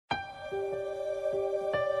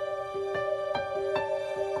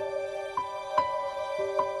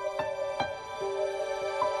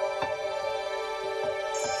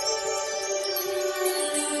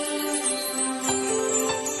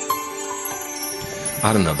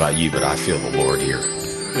I don't know about you, but I feel the Lord here.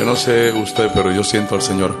 Yo no sé usted, pero yo siento al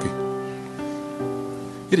Señor aquí.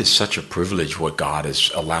 It is such a privilege what God is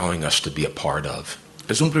allowing us to be a part of.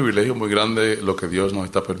 Es un privilegio muy grande lo que Dios nos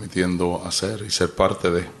está permitiendo hacer y ser parte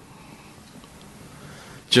de.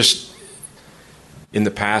 Just in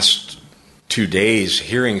the past 2 days,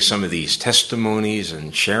 hearing some of these testimonies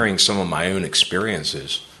and sharing some of my own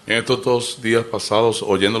experiences, En estos 2 días pasados,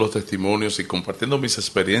 oyendo los testimonios y compartiendo mis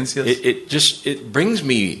experiencias, it brings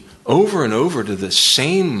me over and over to the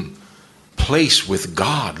same place with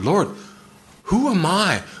God. Lord, who am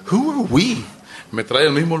I? Who are we? me trae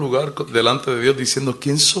al mismo lugar delante de Dios diciendo,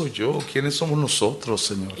 ¿quién soy yo? ¿Quiénes somos nosotros,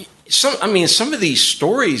 Señor? Some of these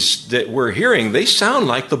stories that we're hearing, they sound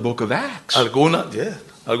like the book of Acts.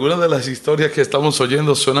 Algunas de las historias que estamos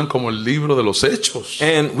oyendo suenan como el libro de los Hechos.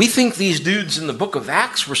 And we think these dudes in the book of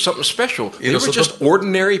Acts were something special. Y They were nosotros just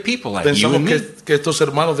ordinary people like you Pensamos and me. que estos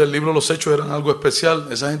hermanos del libro de los Hechos eran algo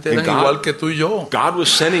especial. Esa gente And eran God- igual que tú y yo. God was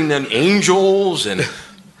sending them angels and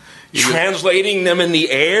translating them in the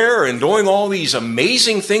air and doing all these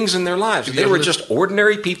amazing things in their lives. They were just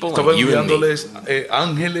ordinary people Estaba like you and me. enviándoles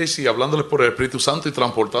ángeles y hablándoles por el Espíritu Santo y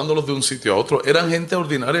transportándolos de un sitio a otro. Eran gente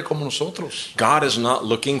ordinaria como nosotros. God is not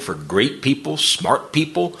looking for great people, smart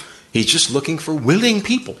people. He's just looking for willing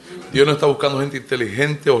people. Dios no está buscando gente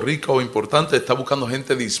inteligente o rica o importante. Está buscando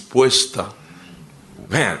gente dispuesta.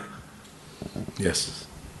 Man, Yes.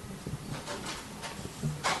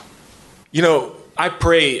 you know, I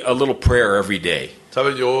pray a little prayer every day.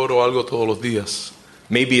 ¿Sabe? Yo oro algo todos los días.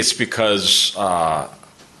 Maybe it's because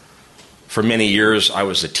for many years I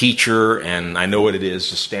was a teacher and I know what it is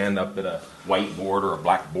to stand up at a whiteboard or a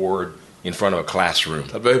blackboard in front of a classroom.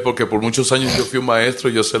 Tal vez porque por muchos años yo fui un maestro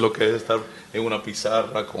y yo sé lo que es estar en una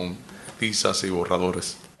pizarra con tizas y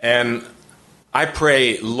borradores. And I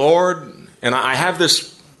pray, Lord, and I have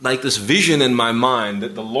this vision in my mind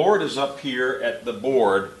that the Lord is up here at the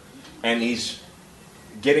board and He's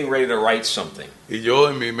getting ready to write something. Y yo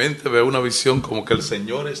en mi mente veo una visión como que el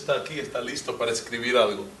Señor está aquí, está listo para escribir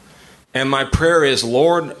algo. And my prayer is,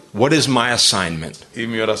 Lord, what is my assignment? Y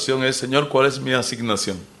mi oración es, Señor, ¿cuál es mi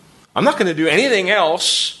asignación? I'm not going to do anything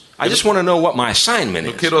else. I just want to know what my assignment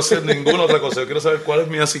No is. quiero hacer ninguna otra cosa, yo quiero saber cuál es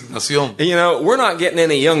mi asignación. And, you know, we're not getting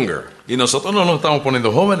any younger. Y nosotros no nos estamos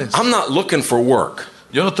poniendo jóvenes. I'm not looking for work.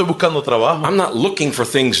 Yo no estoy buscando trabajo. I'm not looking for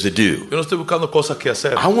things to do. Yo no estoy buscando cosas que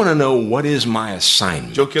hacer. I want to know what is my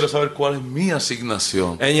assignment. Yo quiero saber cuál es mi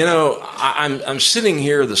asignación. And you know, I'm sitting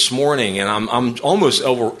here this morning, and I'm almost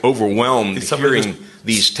overwhelmed Y sabe, hearing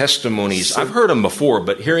these testimonies. I've heard them before,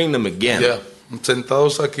 but hearing them again. Ya,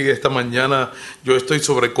 sentados aquí esta mañana, yo estoy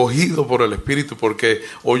sobrecogido por el Espíritu porque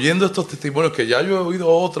oyendo estos testimonios que ya yo he oído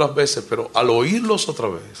otras veces, pero al oírlos otra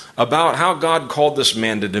vez, About how God called this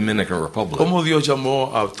man to Dominican Republic. cómo Dios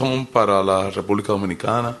llamó a Tom para la República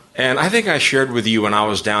Dominicana. And I think I shared with you when I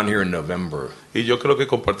was down here in November. Y yo creo que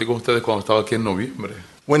compartí con ustedes cuando estaba aquí en noviembre.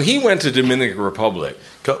 When he went to Dominican Republic,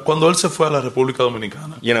 Cuando él se fue a la República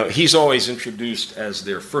Dominicana, you know, he's always introduced as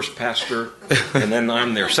their first pastor, and then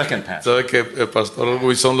I'm their second pastor. sabe que el pastor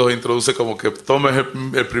Wilson los introduce como que Tom es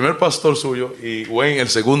el primer pastor suyo y Wayne el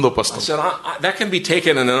segundo I pastor. said, that can be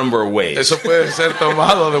taken in a number of ways. Eso puede ser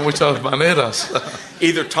tomado de muchas maneras.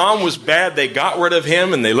 Either Tom was bad, they got rid of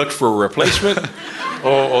him, and they looked for a replacement.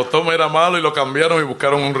 O Tom era malo y lo cambiaron y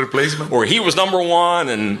buscaron un replacement. Or he was number one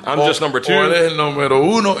and I'm just number O él two. es el número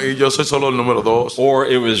 1 y yo soy solo el número 2. Or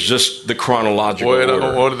it was just the chronological O era un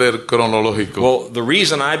order. orden cronológico. Well, the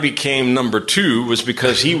reason I became number two was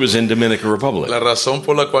because he was in Dominican Republic. La razón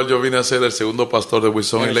por la cual yo vine a ser el segundo pastor de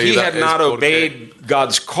Wilson y And if he Leida had es not porque obeyed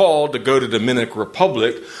God's call to go to Dominican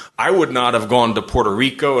Republic, I would not have gone to Puerto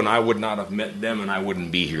Rico and I would not have met them and I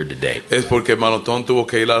wouldn't be here today. es porque hermano Tom tuvo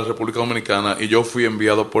que ir a la República Dominicana y yo fui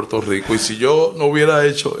enviado a Puerto Rico. Y si yo no hubiera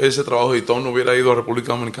hecho ese trabajo y Tom no hubiera ido a la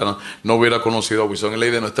República Dominicana, no hubiera conocido a Wilson y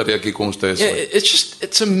Leida y no estaría aquí con ustedes Yeah, hoy.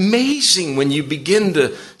 it's amazing when you begin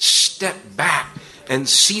to step back and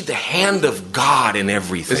see the hand of God in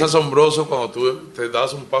everything. Es asombroso cuando tú te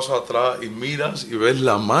das un paso atrás y miras y ves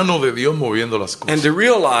la mano de Dios moviendo las And cosas. to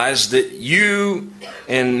realize that you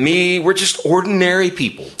and me, we're just ordinary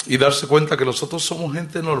people. Y darse cuenta que nosotros somos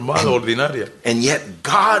gente normal, ordinaria. And yet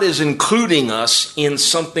God is including us in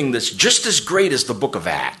something that's just as great as the book of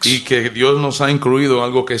Acts. Y que Dios nos ha incluido en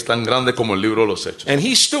algo que es tan grande como el libro de los Hechos. And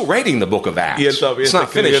he's still writing the book of Acts. Y él todavía It's está not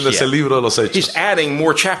finished escribiendo ese yet. libro de los Hechos. He's adding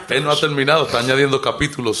more Él no ha chapters. terminado, está añadiendo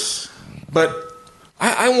capítulos. But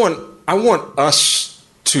I want us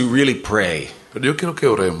to really pray Pero yo quiero que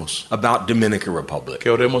oremos. about Dominican Republic. Que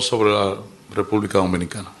oremos sobre la República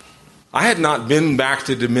Dominicana. I had not been back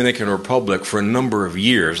to Dominican Republic for a number of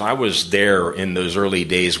years. I was there in those early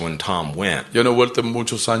days when Tom went. Yo no he vuelto en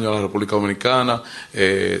muchos años a la República Dominicana.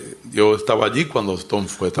 Yo estaba allí cuando Tom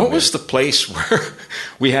fue What también. was the place where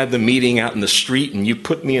we had the meeting out in the street and you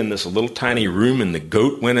put me in this little tiny room and the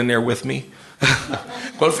goat went in there with me?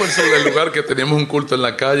 ¿Cuál fue el lugar que teníamos un culto en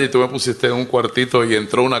la calle y tú me pusiste en un cuartito y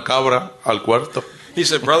entró una cabra al cuarto? He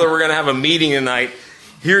said, brother, we're going to have a meeting tonight.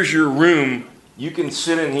 Here's your room. You can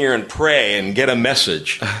sit in here and pray and get a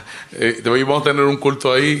message. Íbamos a tener un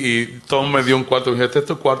culto ahí y Tom me dio un cuarto y me dijo,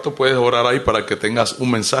 este cuarto puedes orar ahí para que tengas un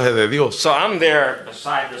mensaje de Dios. So I'm there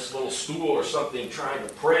beside this little stool or something trying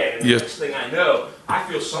to pray. And the Yes. next thing I know, I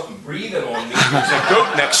feel something breathing on me. There's a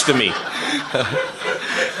goat next to me.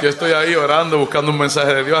 Yo estoy ahí orando, buscando un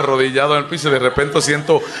mensaje de Dios, arrodillado en el piso y de repente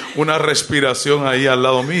siento una respiración ahí al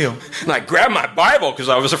lado mío. And I grabbed my Bible because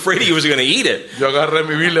I was afraid he was going to eat it. Yo agarré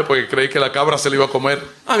mi Biblia porque creí que la cabra se la iba a comer.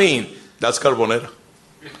 I mean, That's carbonera.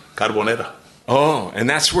 Carbonera. oh, and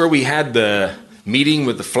that's where we had the meeting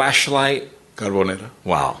with the flashlight. Carbonera.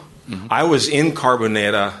 Wow. I was in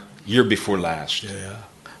Carbonera year before last. Yeah.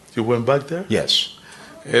 You went back there? Yes.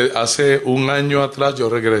 Hace un año atrás yo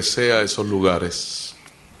regresé a esos lugares.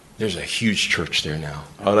 There's a huge church there now.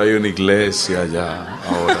 Ahora hay una iglesia allá.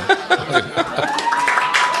 Ahora.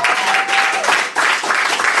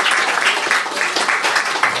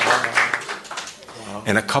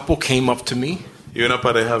 And a couple came up to me Y una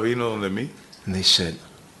pareja vino donde mí and they said,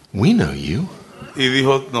 we know you. y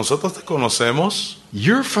dijo, nosotros te conocemos.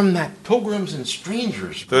 You're from that Pilgrims and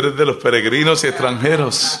Strangers. Tú eres de los peregrinos y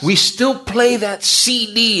extranjeros. We still play that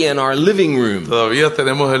CD in our living room. Todavía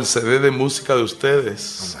tenemos el CD de música de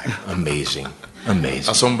ustedes. Amazing. Amazing.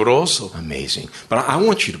 Asombroso. Amazing. But I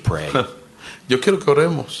want you to pray Yo quiero que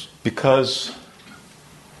oremos. because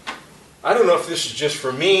I don't know if this is just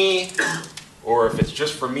for me or if it's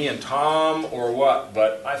just for me and Tom or what,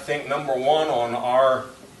 but I think number one on our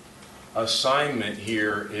assignment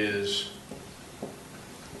here is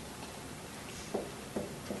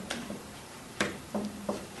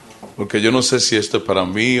Porque yo no sé si esto es para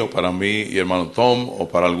mí o para mí y hermano Tom o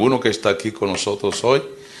para alguno que está aquí con nosotros hoy,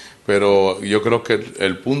 pero yo creo que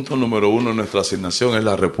el punto número uno en nuestra asignación es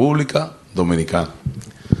la República Dominicana.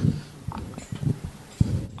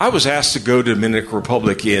 I was asked to go to Dominican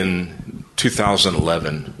Republic in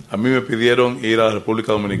 2011. A mí me pidieron ir a la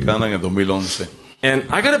República Dominicana en el 2011 And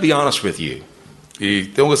I got to be honest with you. y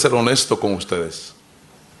tengo que ser honesto con ustedes.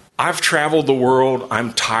 I've traveled the world.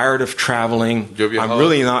 I'm tired of traveling. Yo he viajado. I'm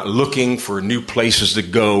really not looking for new places to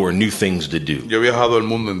go or new things to do. Yo he viajado el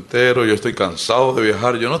mundo entero, yo estoy cansado de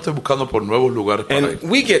viajar, yo no estoy buscando por nuevos lugares para ir.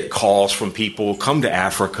 And we get calls from people, come to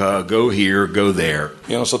Africa, go here, go there.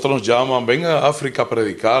 Y a nosotros nos llaman, ven a África a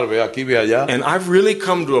predicar, ve aquí, ve allá. And I've really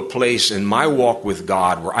come to a place in my walk with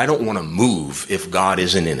God where I don't want to move if God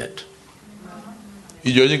isn't in it.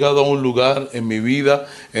 Y yo he llegado a un lugar en mi vida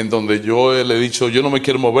en donde yo le he dicho, yo no me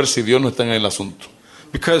quiero mover si Dios no está en el asunto.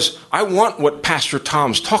 Because I want what Pastor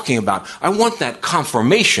Tom's talking about. I want that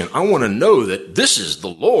confirmation. I want to know that this is the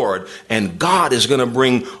Lord and God is going to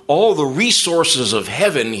bring all the resources of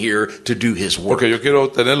heaven here to do His work. Porque yo quiero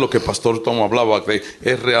tener lo que Pastor Tom hablaba, que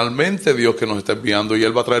es realmente Dios que nos está enviando y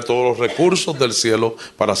Él va a traer todos los recursos del cielo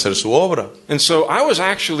para hacer su obra. And so I was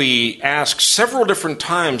actually asked several different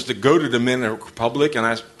times to go to the Dominican Republic, and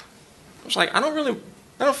I was like, I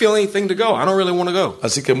don't feel anything to go. I don't really want to go.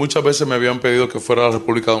 Así que muchas veces me habían pedido que fuera a la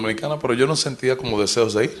República Dominicana, pero yo no sentía como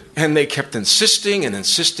deseos de ir. And they kept insisting,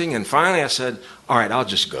 and finally I said, all right, I'll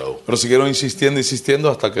just go. Pero siguieron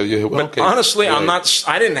insistiendo hasta que yo dije, bueno, But honestly, voy a ir.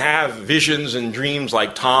 I didn't have visions and dreams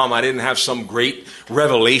like Tom. I didn't have some great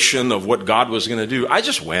revelation of what God was going to do. I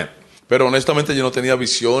just went. Pero honestamente yo no tenía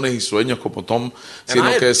visiones y sueños como Tom, sino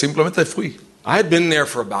I had- que simplemente fui. I had been there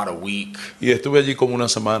for about a week, Y estuve allí como una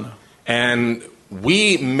semana. and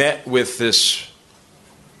we met with this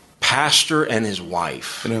pastor and his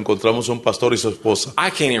wife. Y nos encontramos un pastor y su esposa. I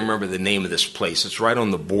can't even remember the name of this place. It's right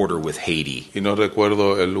on the border with Haiti. Y no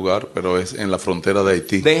recuerdo el lugar, pero es en la frontera de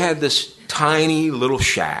Haití. They had this tiny little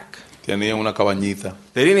shack. Tenían una cabañita.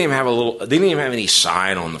 They didn't even have any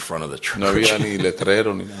sign on the front of the church. No había ni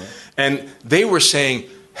letrero ni nada. And they were saying,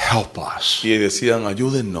 help us. Y decían,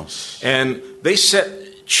 ayúdennos. And they set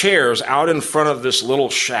chairs out in front of this little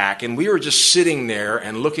shack, and we were just sitting there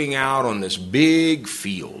and looking out on this big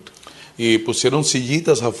field. Y pusieron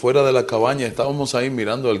sillitas afuera de la cabaña. Estábamos ahí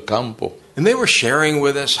mirando el campo. And they were sharing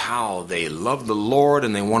with us how they loved the Lord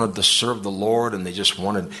and they wanted to serve the Lord and they just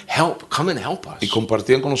wanted help. Come and help us. Y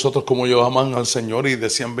compartían con nosotros cómo ellos aman al Señor y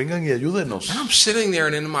decían, vengan y ayúdenos. And I'm sitting there,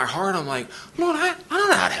 and in my heart, I'm like, Lord, I don't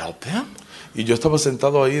know how to help them. Y yo estaba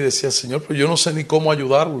sentado ahí y decía, Señor, pero yo no sé ni cómo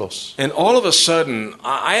ayudarlos. And all of a sudden,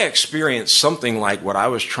 I experienced something like what I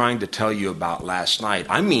was trying to tell you about last night.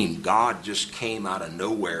 I mean, God just came out of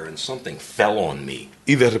nowhere and something fell on me.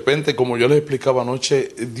 Y de repente, como yo les explicaba anoche,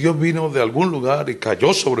 Dios vino de algún lugar y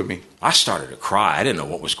cayó sobre mí. I started to cry. I didn't know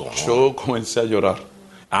what was going on. Yo comencé a llorar.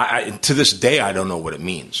 To this day, I don't know what it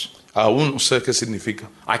means. Aún no sé qué significa.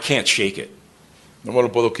 I can't shake it. No me lo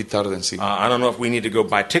puedo quitar de encima. I don't know if we need to go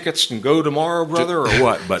buy tickets and go tomorrow, brother, or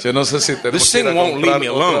what. But Yo no sé si tenemos this que ir thing a won't leave comprar me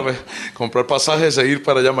otra alone. vez, comprar pasajes e ir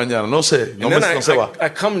para allá mañana. No sé, no, And then no se va. I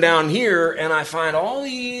come down here and I find all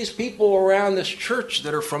these people around this church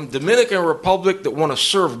that are from Dominican Republic that want to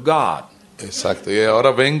serve God. Exacto. Y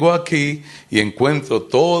ahora vengo aquí y encuentro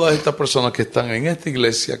todas estas personas que están en esta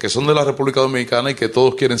iglesia, que son de la República Dominicana y que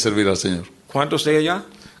todos quieren servir al Señor. ¿Cuántos de allá?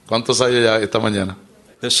 ¿Cuántos hay allá esta mañana?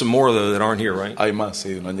 There's some more though that aren't here, right? Hay más,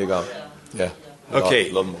 sí, no han llegado. Yeah.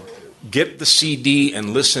 Okay. Lot more. Get the CD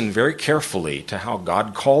and listen very carefully to how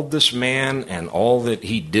God called this man and all that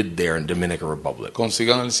he did there in Dominican Republic.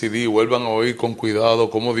 Consigan el CD y vuelvan a oír con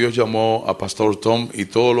cuidado cómo Dios llamó a Pastor Tom y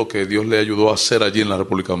todo lo que Dios le ayudó a hacer allí en la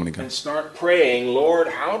República Dominicana. And start praying, Lord,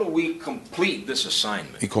 how do we complete this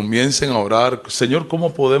assignment? Y comiencen a orar, Señor,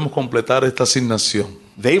 ¿cómo podemos completar esta asignación?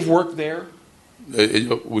 They've worked there.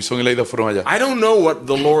 Ellos, Wilson y Leida fueron allá. I don't know what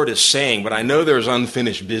the Lord is saying, but I know there's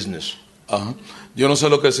unfinished business. Ajá. Yo no sé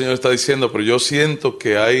lo que el Señor está diciendo, pero yo siento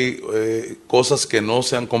que hay cosas que no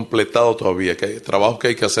se han completado todavía, que hay trabajos que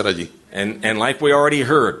hay que hacer allí. And like we already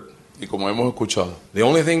heard, Y como hemos escuchado, the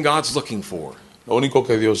only thing God's looking for lo único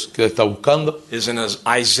que Dios que está buscando is an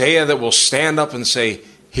Isaiah that will stand up and say,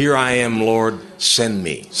 "Here I am, Lord, send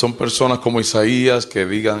me." son personas como Isaías que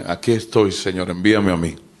digan, aquí estoy, Señor, envíame a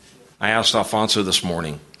mí. I asked Alfonso this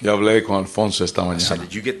morning. Yo hablé con Alfonso esta I said, mañana.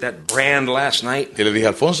 "Did you get that brand last night?" Y le dije,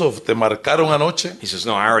 Alfonso, ¿te marcaron anoche? He says,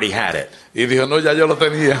 "No, I already had it." Y dijo, no, ya yo lo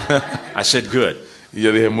tenía. I said, "Good. Y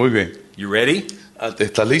yo dije, muy bien. You ready?"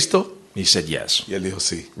 ¿Estás listo? He said, "Yes." Y él dijo,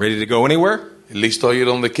 sí. Ready to go anywhere? ¿Listo a ir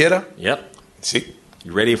donde quiera? Yep. Sí.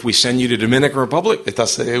 You ready if we send you to Dominican Republic? ¿Estás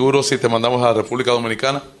seguro si te mandamos a la República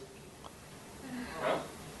Dominicana?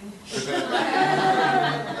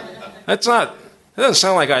 That doesn't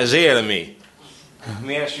sound like Isaiah to me. Let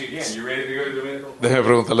me ask you again. You ready to go to Dominican Republic? Déjeme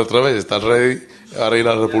preguntarle otra vez, ¿estás ready para ir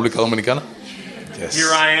a la República Dominicana? Yes.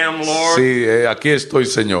 Here I am, Lord. Sí, aquí estoy,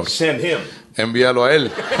 Señor. Send him. Envíalo a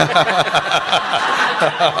él.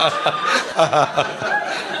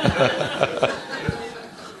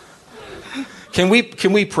 Can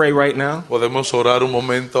we pray right now? ¿Podemos orar un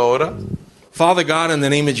momento ahora? Father God, in the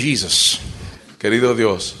name of Jesus, Querido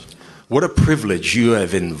Dios, what a privilege you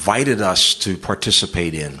have invited us to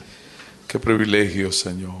participate in. qué privilegio,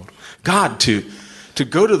 Señor. God, to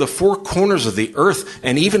go to the four corners of the earth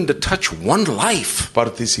and even to touch one life.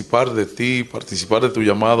 Participar de ti, participar de tu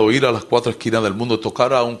llamado, ir a las cuatro esquinas del mundo,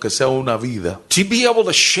 tocar aunque sea una vida. To be able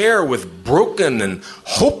to share with broken and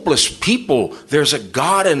hopeless people, there's a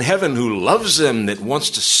God in heaven who loves them, that wants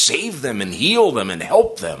to save them and heal them and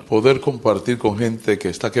help them. Poder compartir con gente que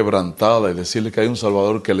está quebrantada y decirle que hay un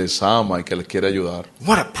Salvador que les ama y que les quiere ayudar.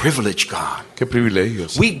 What a privilege, God. Qué privilegio.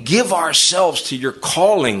 We give ourselves to your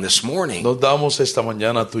calling this morning. Nos damos esta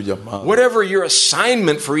mañana a tu llamado. Whatever your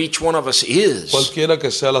assignment for each one of us is, Cualquiera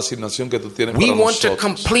que sea la asignación que tú tienes we para want to nosotros.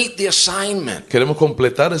 complete the assignment. Queremos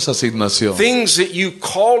completar esa asignación. Things that you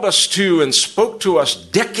called us to and spoke to us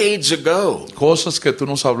decades ago. Cosas que tú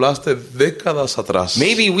nos hablaste décadas atrás.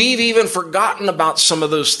 Maybe we've even forgotten about some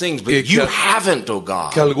of those things, but Que- you que- haven't, oh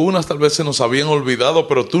God. Que algunas tal vez se nos habían olvidado,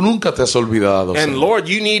 pero tú nunca te has olvidado. And Señor. Lord,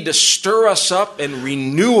 you need to stir us up and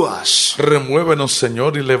renew us. Remuévenos,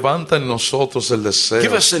 Señor, y levanta en nosotros el deseo.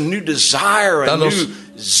 Give us a new desire, a Danos new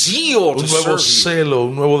zeal to Un nuevo serve celo,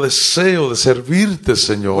 un nuevo deseo de servirte, you.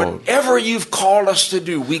 Señor. Whatever you've called us to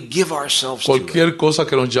do, we give ourselves to it. Cualquier cosa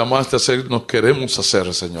que nos llamaste a hacer, nos queremos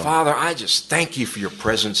hacer, Señor. Father, I just thank you for your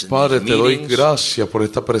presence in Padre, these te doy meetings. gracias por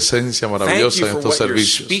esta presencia Thank maravillosa you en for estos what you're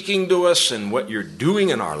servicios. speaking to us and what you're doing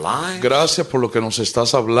in our lives. Gracias por lo que nos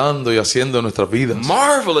estás hablando y haciendo en nuestras vidas.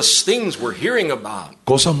 Marvelous things we're hearing about.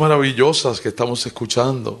 Cosas maravillosas que estamos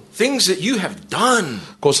escuchando. Things that you have done.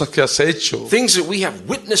 Cosas que has hecho. Things that we have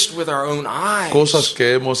witnessed with our own eyes. Cosas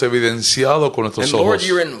que hemos evidenciado con And nuestros Lord, ojos.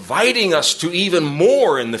 you're inviting us to even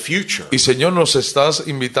more in the future. Y Señor, nos estás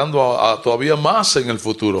invitando a todavía más en el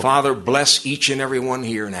futuro. Father, bless each and every one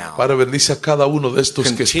here now. Padre, bendice a cada uno de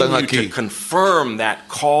estos que están Continue aquí. to confirm that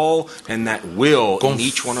call and that will in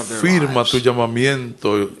each one of their Confirma tu lives.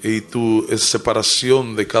 llamamiento y tu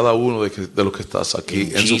separación de cada uno de los que estás aquí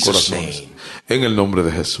In en sus Jesus' corazones. name. En el nombre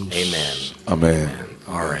de Jesús. Amen. Amén.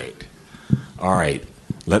 All right. All right.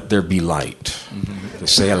 Let there be light. Que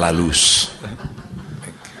sea la luz.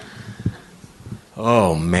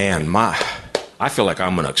 Oh man, I feel like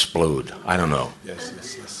I'm going to explode. I don't know. Yes,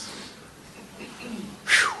 yes, yes.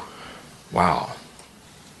 Wow.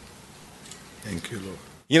 Thank you, Lord.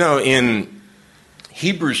 You know, in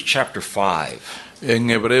Hebrews chapter 5, En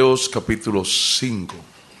Hebreos capítulo 5,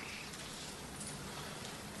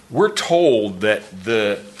 we're told that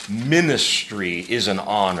the ministry is an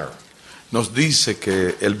honor. nos dice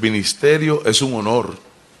que el ministerio es un honor.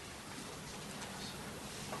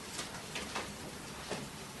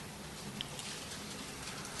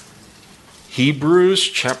 Hebrews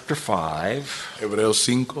chapter 5, Hebreos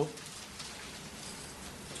 5,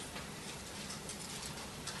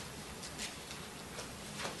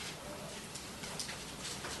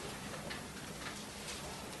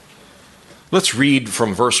 let's read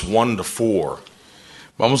from verse 1 to 4.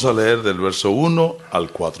 vamos a leer del verso 1 al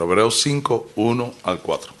 4. Hebreos 5, 1 al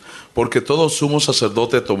 4. Porque todo sumo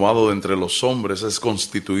sacerdote tomado de entre los hombres es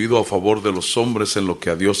constituido a favor de los hombres en lo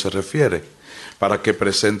que a Dios se refiere, para que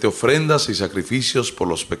presente ofrendas y sacrificios por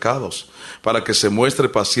los pecados, para que se muestre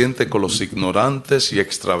paciente con los ignorantes y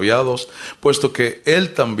extraviados, puesto que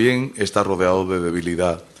Él también está rodeado de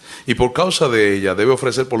debilidad. Y por causa de ella debe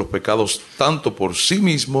ofrecer por los pecados tanto por sí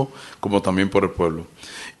mismo como también por el pueblo.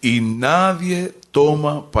 Y nadie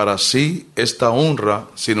toma para sí esta honra,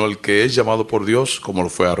 sino el que es llamado por Dios, como lo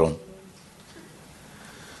fue Aarón.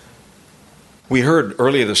 We heard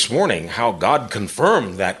earlier this morning how God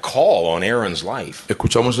confirmed that call on Aaron's life.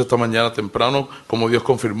 Escuchamos esta mañana temprano cómo Dios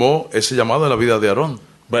confirmó ese llamado en la vida de Aarón.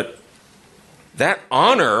 But that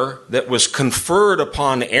honor that was conferred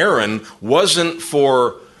upon Aaron wasn't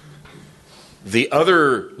for the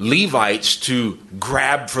other Levites to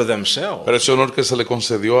grab for themselves. Pero ese honor que se le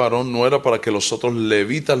concedió a Aarón no era para que los otros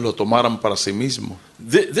levitas lo tomaran para sí mismos.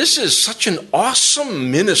 This is such an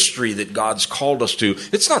awesome ministry that God's called us to.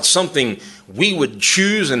 It's not something we would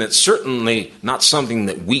choose, and it's certainly not something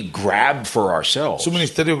that we grab for ourselves. Es un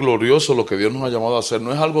ministerio glorioso lo que Dios nos ha llamado a hacer.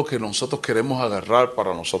 No es algo que nosotros queremos agarrar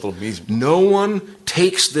para nosotros mismos. No one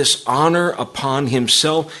takes this honor upon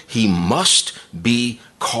himself. He must be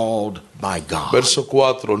called by God. Verso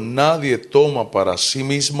 4. Nadie toma para sí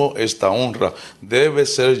mismo esta honra. Debe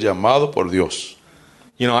ser llamado por Dios.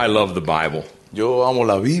 You know, I love the Bible. Yo amo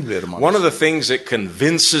la Biblia, hermano. One of the things that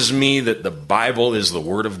convinces me that the Bible is the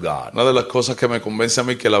Word of God. Una de las cosas que me convence a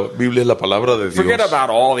mí que la Biblia es la palabra de Dios. Forget about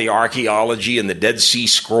all the archaeology and the Dead Sea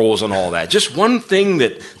Scrolls and all that. Just one thing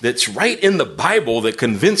that's right in the Bible that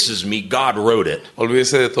convinces me God wrote it.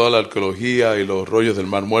 Olvídese de toda la arqueología y los rollos del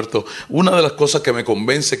Mar Muerto. Una de las cosas que me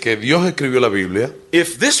convence que Dios escribió la Biblia.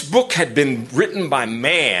 If this book had been written by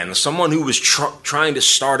man, someone who was trying to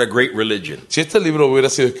start a great religion, Si este libro hubiera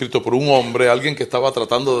sido escrito por un hombre, alguien que estaba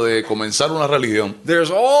tratando de comenzar una religión, there's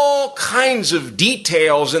all kinds of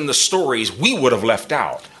details in the stories we would have left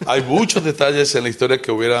out. hay muchos detalles en la historia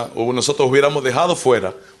que nosotros hubiéramos dejado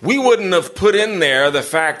fuera. We wouldn't have put in there the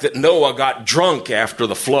fact that Noah got drunk after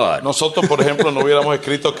the flood. Nosotros, por ejemplo, no hubiéramos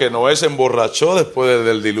escrito que Noé se emborrachó después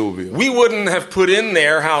del diluvio. We wouldn't have put in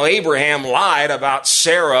there how Abraham lied about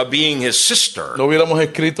Sarah being his sister. No hubiéramos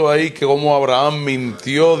escrito ahí que cómo Abraham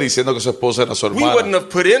mintió diciendo que su esposa era su We wouldn't hermana. have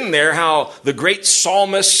put in there how the great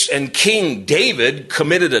psalmist and king David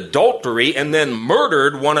committed adultery and then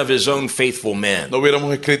murdered one of his own faithful men. No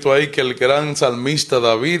hubiéramos escrito ahí que el gran salmista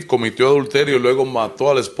David cometió adulterio y luego mató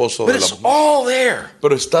al esposo But de la it's mujer. all there.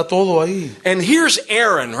 Pero está todo ahí. And here's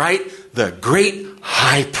Aaron, right? The great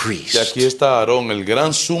high Y priest. aquí está Aarón, el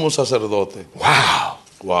gran sumo sacerdote. Wow.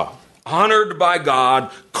 Wow. Honored by God,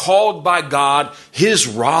 called by God, his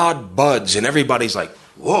rod buds, and everybody's like,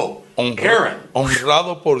 whoa, Aaron.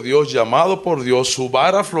 Honrado por Dios, llamado por Dios, su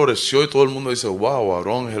vara floreció y todo el mundo dice, wow,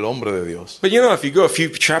 Aarón es el hombre de Dios. But you know, if you go a few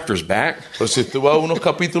chapters back, Pero si usted va unos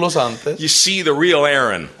capítulos antes, you see the real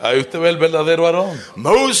Aaron. ahí usted ve el verdadero Aarón.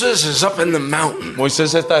 Moses is up in the mountain,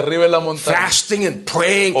 Moisés está arriba en la montaña, fasting and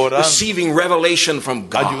praying, Orando. receiving revelation from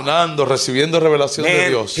God. ayunando, recibiendo revelación de Man,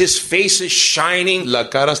 Dios. his face is shining. La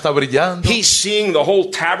cara está brillando. He's seeing the whole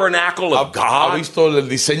tabernacle of Ha God. visto el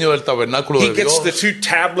diseño del tabernáculo He de gets the Dios. 2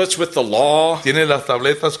 tablets with the law, Tiene las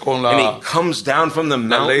tabletas con and he la comes down from the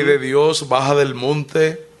ley de mountain, Dios, baja del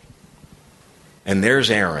monte. and there's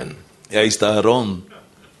Aaron Y ahí está Aarón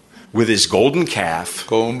with his golden calf,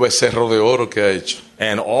 con un becerro de oro que ha hecho.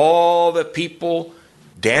 and all the people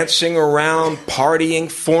dancing around, partying,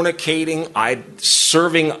 fornicating,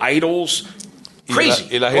 serving idols. Crazy,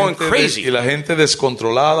 Y la going gente crazy. y la gente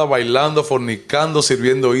descontrolada, bailando, fornicando,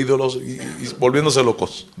 sirviendo ídolos y volviéndose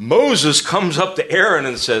locos. Moses comes up to Aaron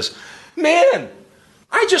and says, "Man,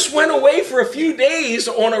 I just went away for a few days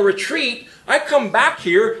on a retreat I come back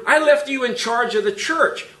here. I left you in charge of the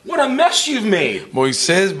church. What a mess you've made.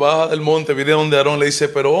 Moisés baja del monte, viene donde Aarón, le dice,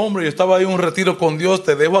 pero hombre, yo estaba ahí en un retiro con Dios,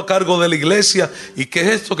 te dejo a cargo de la iglesia. ¿Y qué es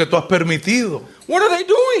esto que tú has permitido? What are they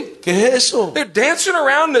doing? ¿Qué es eso? They're dancing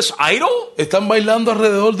around this idol, Están bailando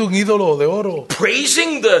alrededor de un ídolo de oro,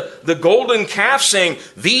 praising the golden calf, saying,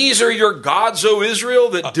 these are your gods, O Israel,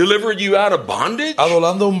 that delivered you out of bondage.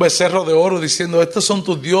 adorando un becerro de oro, diciendo, estos son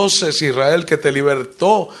tus dioses, Israel, que te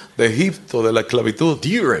libertó de Egipto, de la esclavitud. Do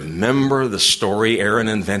you remember the story Aaron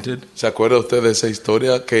invented? ¿Se acuerda usted de esa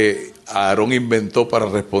historia que Aarón inventó para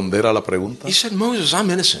responder a la pregunta? He said, Moses, I'm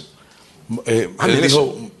innocent. Él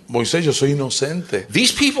dijo, Moisés, yo soy inocente.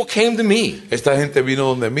 These people came to me. Esta gente vino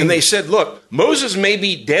donde mí. And they said, look, Moses may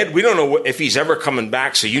be dead. We don't know if he's ever coming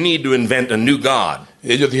back, so you need to invent a new God.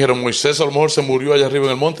 Y ellos dijeron, Moisés a lo mejor se murió allá arriba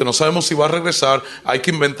en el monte, no sabemos si va a regresar, hay que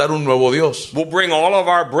inventar un nuevo Dios. We'll bring all of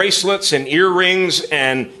our bracelets and earrings,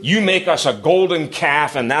 and you make us a golden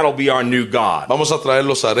calf, and that'll be our new God. Vamos a traer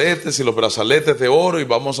los aretes y los brazaletes de oro y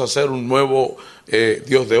vamos a hacer un nuevo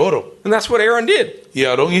Dios de oro. And that's what Aaron did. Y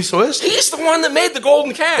Aarón hizo eso. He's the one that made the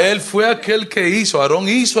golden calf. Él fue aquel que hizo, Aarón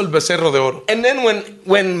hizo el becerro de oro. And then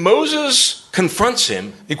when Moses confronts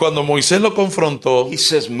him, Y cuando Moisés lo confrontó, he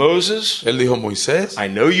says, Moses, él dijo, Moisés, I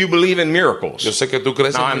know you believe in miracles. yo sé que tú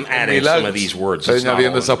crees Now, en I'm adding some of these words. Estoy It's not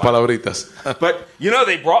añadiendo all in the esas palabritas. But, you know,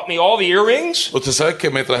 they brought me all the earrings, Usted sabe que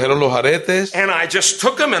me trajeron los aretes and I just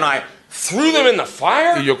took them and I threw them in the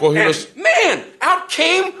fire. Y yo cogí and los- man, out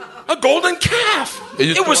came a golden calf.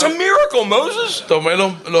 Ellos It was a tomaron- miracle, Moses. tomé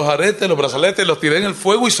los aretes, los brazaletes, los tiré en el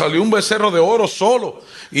fuego y salió un becerro de oro solo.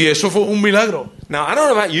 Y eso fue un milagro. Now, I don't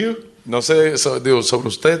know about you. No sé digo, sobre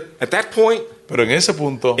usted, At that point, pero en ese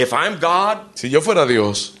punto, if I'm God, si yo fuera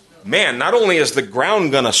Dios, man, not only is the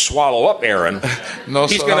ground going to swallow up Aaron, No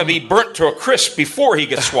he's going to be burnt to a crisp before he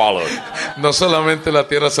gets swallowed. no solamente la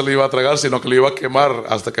tierra se le iba a tragar, sino que le iba a quemar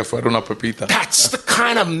hasta que fuera una pepita. That's the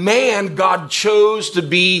kind of man God chose to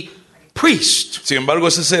be priest. Sin embargo,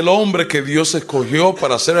 ese es el hombre que Dios escogió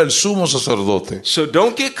para ser el sumo sacerdote. So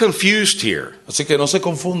don't get confused here. Así que no se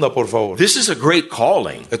confunda, por favor. This is a great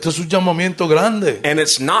calling. Esto es un llamamiento grande. And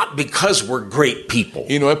it's not because we're great people.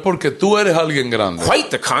 Y no es porque tú eres alguien grande. Quite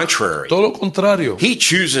the contrary. Todo lo contrario. He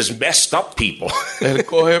chooses messed up people Él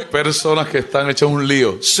coge personas que están hechas un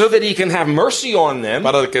lío so that he can have mercy on them.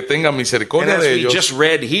 para que tenga And misericordia as de we ellos. just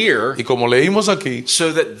read here, Y como leímos aquí,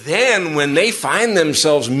 so that then when they find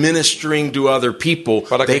themselves ministering to other people,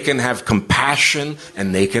 Para que- they can have compassion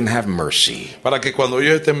and they can have mercy. para que cuando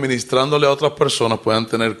ellos estén ministrándole a otras personas puedan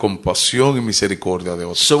tener compasión y misericordia de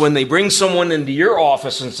otros. So when they bring someone into your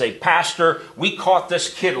office and say, Pastor, we caught this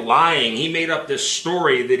kid lying. He made up this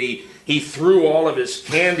story that he threw all of his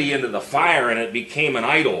candy into the fire and it became an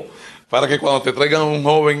idol. Para que cuando te traigan a un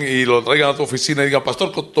joven y lo traigan a tu oficina y digan,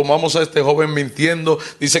 pastor, tomamos a este joven mintiendo,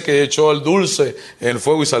 dice que echó el dulce en el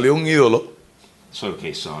fuego y salió un ídolo. It's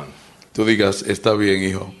okay, son. Tú digas, está bien,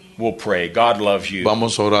 hijo, We'll pray. God loves you.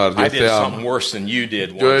 vamos a orar, I Dios te did something ama. worse than you did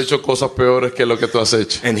Yo he once, hecho cosas peores que lo que tú has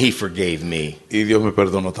hecho. and he forgave me. Y Dios me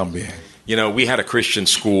perdonó también. You know, we had a Christian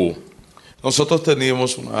school, Nosotros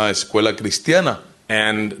teníamos una escuela cristiana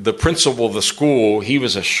and the principal of the school, he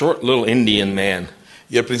was a short little Indian man.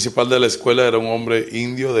 y el principal de la escuela era un hombre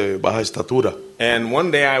indio de baja estatura. And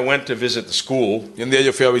one day I went to visit the school. Y un día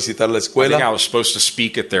yo fui a visitar la I think I escuela was supposed to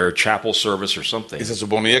speak at their chapel service or something. y se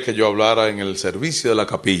suponía que yo hablara en el servicio de la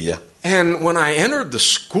capilla. And when I entered the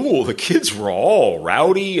school, the kids were all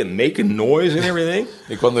rowdy and making noise and everything.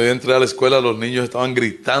 Y cuando yo entré a la escuela, los niños estaban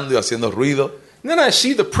gritando y haciendo ruido. And then I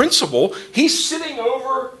see the principal. He's sitting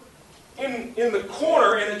over in the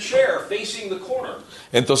corner in a chair facing the corner.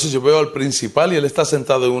 Entonces yo veo al principal y él está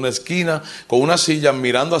sentado en una esquina con una silla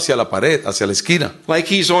mirando hacia la pared, hacia la esquina.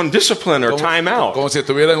 Like he's on discipline or time out. Como si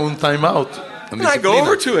estuviera en un time out. And I go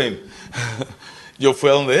over to him. Yo fui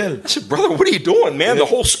a donde él. I said, brother, what are you doing, man? The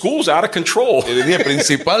whole school's out of control. Y le dije,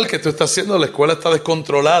 principal, ¿qué tú estás haciendo? La escuela está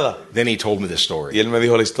descontrolada. Then he told me the Y story. él me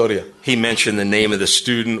dijo la historia. He mentioned the name of the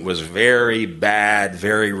student was very bad,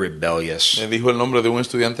 very rebellious. Me dijo el nombre de un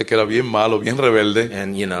estudiante que era bien malo, bien rebelde.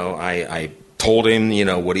 And, you know, I told him, you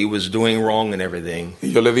know, what he was doing wrong and everything.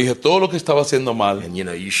 Y yo le dije todo lo que estaba haciendo mal. And, you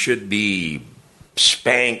know, you should be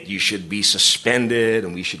spanked, you should be suspended,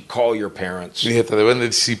 and we should call your parents. Y dije, te deben de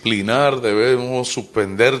disciplinar, debemos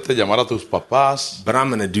suspenderte, llamar a tus papás. But I'm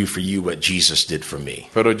going to do for you what Jesus did for me.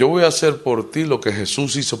 Pero yo voy a hacer por ti lo que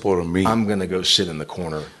Jesús hizo por mí. I'm going to go sit in the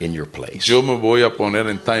corner in your place. Yo me voy a poner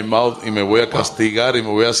en time out y me voy a castigar y me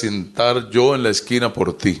voy a sentar yo en la esquina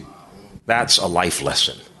por ti. That's a life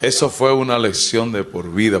lesson. Eso fue una lección de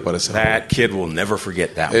por vida para ese joven. That kid will never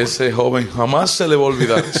forget that one. Ese joven jamás se le va a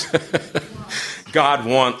olvidar eso. God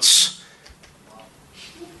wants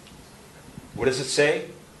What does it say?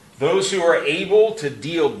 Those who are able to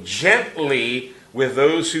deal gently with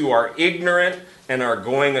those who are ignorant and are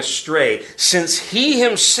going astray, since he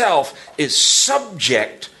himself is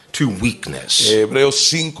subject to weakness. Hebreos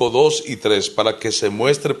 5, 2 y 3, para que se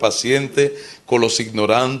muestre paciente con los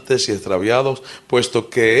ignorantes y extraviados, puesto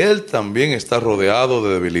que él también está rodeado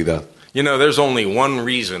de debilidad. You know, there's only one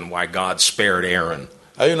reason why God spared Aaron.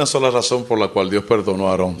 Hay una sola razón por la cual Dios perdonó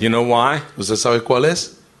a Aarón. You know why? ¿Usted sabe cuál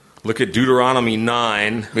es? Look at Deuteronomy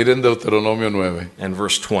 9 Miren Deuteronomio 9. and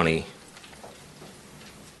verse 20.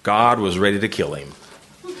 God was ready to kill him.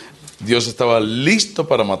 Dios estaba listo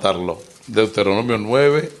para matarlo. Deuteronomio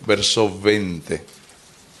 9, verso 20.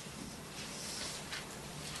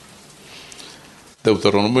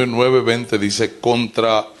 Deuteronomio 9, 20 dice: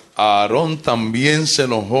 contra Aarón también se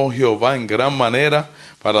enojó Jehová en gran manera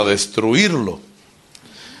para destruirlo.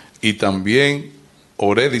 Y también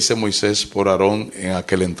oré, dice Moisés, por Aarón en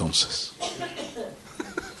aquel entonces.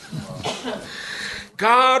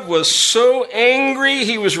 God was so angry,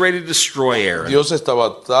 he was ready to destroy Aaron. Dios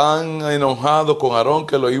estaba tan enojado con Aarón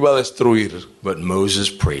que lo iba a destruir. But Moses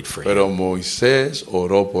prayed for him. Pero Moisés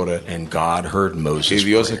oró por él. And God heard Y Moses'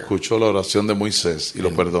 Dios prayer. escuchó la oración de Moisés y lo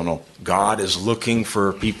perdonó. God is looking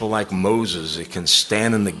for people like Moses that can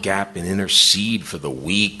stand in the gap and intercede for the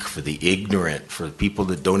weak, for the ignorant, for people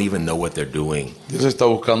that don't even know what they're doing. Dios está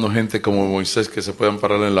buscando gente como Moisés que se puedan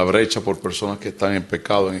parar en la brecha por personas que están en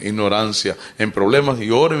pecado, en ignorancia, en problemas, y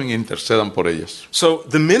oren e intercedan por ellas. So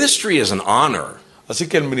the ministry is an honor, Así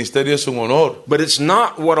que el ministerio es un honor, but it's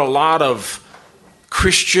not what a lot of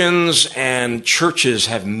Christians and churches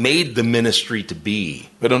have made the ministry to be.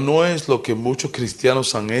 pero no es lo que muchos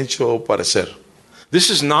cristianos han hecho parecer. This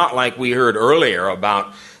is not like we heard earlier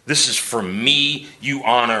about this is for me, you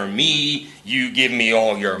honor me, you give me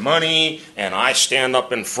all your money, and I stand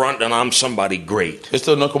up in front and I'm somebody great.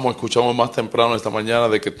 Esto no es como escuchamos más temprano esta mañana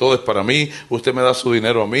de que todo es para mí, usted me da su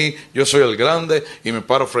dinero a mí, yo soy el grande y me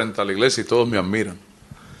paro frente a la iglesia y todos me admiran.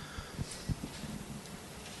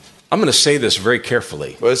 I'm going to say this very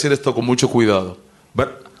carefully, Voy a decir esto con mucho cuidado,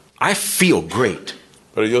 but I feel great.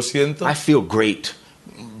 pero yo siento I feel great.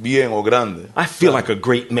 bien o grande, I feel like a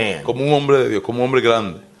great man, como un hombre de Dios, como un hombre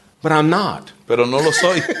grande, but I'm not. pero no lo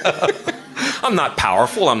soy. I'm not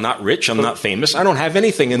powerful, I'm not rich, I'm not famous. I don't have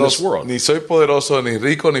anything in No, this world. ni soy poderoso, ni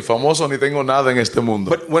rico, ni famoso, ni tengo nada en este mundo.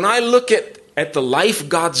 But when I look at the life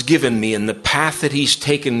God's given me and the path that He's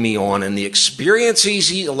taken me on and the experiences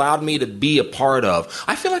He allowed me to be a part of,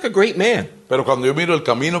 I feel like a great man. Pero cuando yo miro el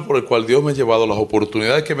camino por el cual Dios me ha llevado, las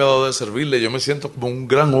oportunidades que me ha dado de servirle, yo me siento como un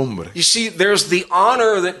gran hombre. You see, there's the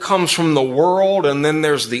honor that comes from the world, and then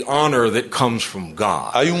there's the honor that comes from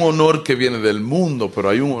God. Hay un honor que viene del mundo, pero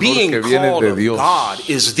hay un honor Being que viene called de of Dios. God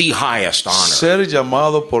is the highest honor. Ser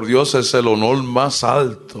llamado por Dios es el honor más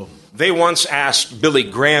alto. They once asked Billy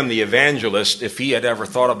Graham, the evangelist, if he had ever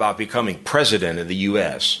thought about becoming president of the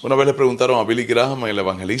U.S. Una vez le preguntaron a Billy Graham, el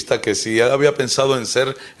evangelista, que si él había pensado en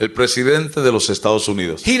ser el presidente de los Estados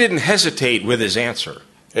Unidos. He didn't hesitate with his answer.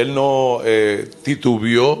 Él no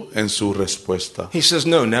titubeó en su respuesta. He says,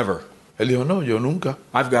 no, never. Él dijo, no, yo nunca.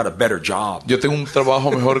 I've got a better job. Yo tengo un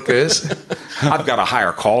trabajo mejor que ese. I've got a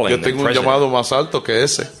higher calling Yo than tengo un president. llamado más alto que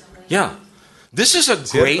ese. Yeah. This is a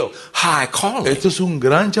great Cierto. high calling. Esto es un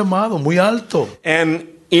gran llamado, muy alto. And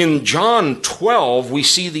in John 12, we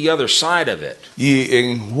see the other side of it. Y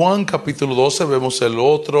en Juan capítulo 12 vemos el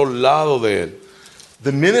otro lado de él.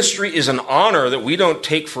 The ministry is an honor that we don't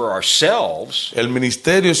take for ourselves, El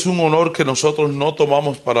ministerio es un honor que nosotros no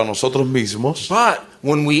tomamos para nosotros mismos, but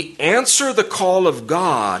when we answer the call of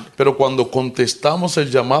God pero cuando contestamos el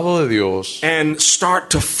llamado de Dios and start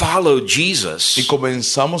to follow y Jesus,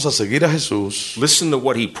 comenzamos a seguir a Jesús, listen to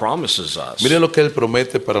what He promises us. mire lo que él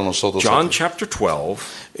promete para nosotros. John chapter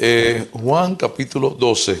 12, Juan capítulo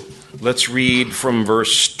 12. let's read from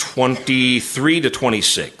verse 23 to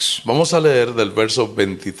 26. Vamos a leer del verso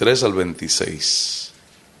 23 al 26.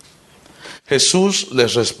 Jesús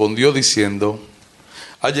les respondió diciendo: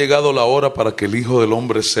 ha llegado la hora para que el Hijo del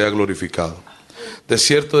Hombre sea glorificado. De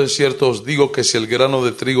cierto os digo que si el grano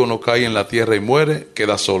de trigo no cae en la tierra y muere,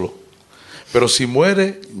 queda solo. Pero si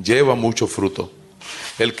muere, lleva mucho fruto.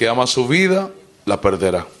 El que ama su vida, la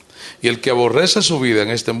perderá. Y el que aborrece su vida en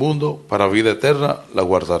este mundo, para vida eterna, la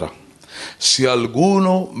guardará. Si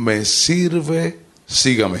alguno me sirve,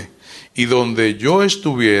 sígame. Y donde yo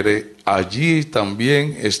estuviere, allí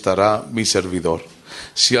también estará mi servidor.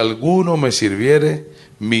 Si alguno me sirviere,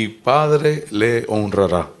 mi Padre le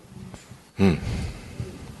honrará.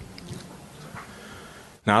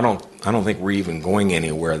 Now, I don't think we're even going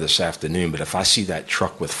anywhere this afternoon, but if I see that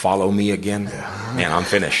truck with "Follow Me" again, man, I'm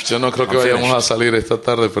finished. Yo no creo que I'm vayamos a finished. salir esta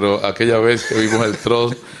tarde, pero aquella vez que vimos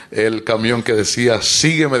el camión que decía,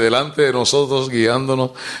 sígueme delante de nosotros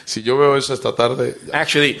guiándonos, si yo veo eso esta tarde,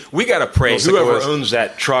 Actually, we got to pray. No sé qué Whoever es. owns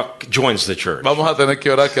that truck joins the church. vamos a tener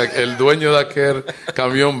que orar que el dueño de aquel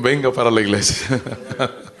camión venga para la iglesia.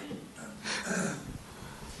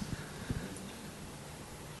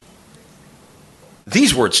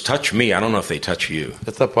 These words touch me. I don't know if they touch you.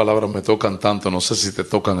 Estas palabras me tocan tanto, no sé si te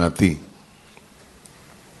tocan a ti.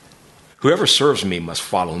 Whoever serves me must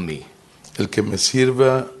follow me. El que me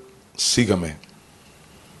sirva, sígame.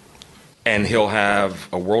 And he'll have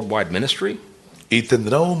a worldwide ministry, Y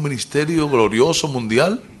tendrá un ministerio glorioso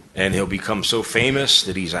mundial and he'll become so famous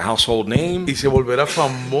that he's a household name. y se volverá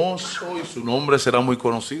famoso y su nombre será muy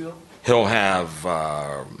conocido. He'll have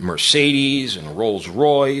Mercedes and Rolls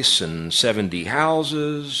Royce and 70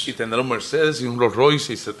 houses. Y tendrá un Mercedes y un Rolls Royce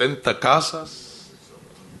y 70 casas.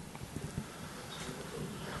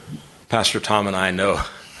 Pastor Tom and I know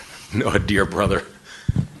a dear brother.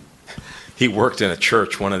 He worked in a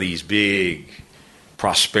church, one of these big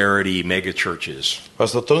prosperity mega churches.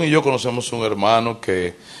 Pastor Tom y yo conocemos un hermano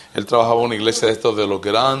que él trabajaba en una iglesia de estos de los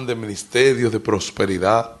grandes ministerios de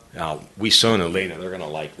prosperidad. Now, Wison and Lena, they're going to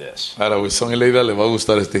like this. Ahora, Wilson y Leida les va a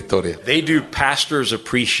gustar esta historia. They do Pastor's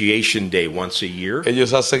Appreciation Day once a year,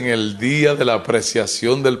 Ellos hacen el día de la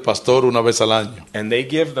apreciación del pastor una vez al año. and they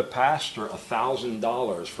give the pastor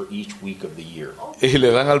 $1,000 for each week of the year. Y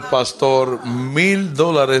le dan al pastor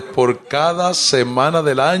 $1,000 por cada semana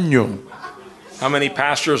del año. How many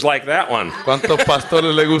pastors like that one? ¿Cuántos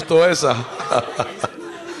pastores le gustó esa?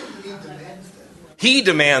 He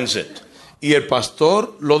demands it. Y el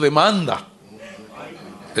pastor lo demanda.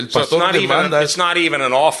 El So it's pastor not, even, demanda. it's not even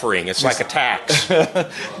an offering. It's like a tax.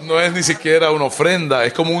 No es ni siquiera una ofrenda,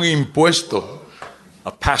 es como un impuesto.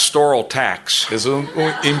 A pastoral tax. Es un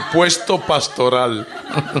impuesto pastoral.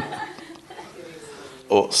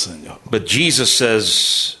 Oh, Señor. But Jesus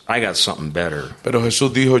says, I got something better. Pero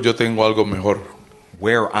Jesús dijo, yo tengo algo mejor.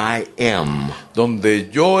 Where I am, Donde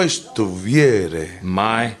yo estuviere,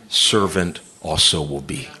 my servant also will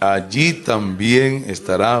be. allí también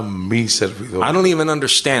estará mi servidor. I don't even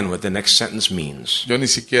understand what the next sentence means. Yo ni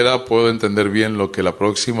siquiera puedo entender bien lo que la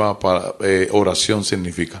próxima oración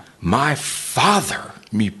significa. My Father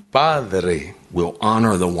Mi Padre will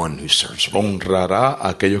honor the one who serves me. honrará a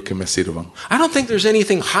aquellos que me sirvan. I don't think there's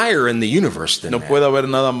anything higher in the universe than No that. puede haber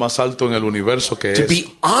nada más alto en el universo que To es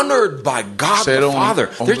be honored by God ser the Father.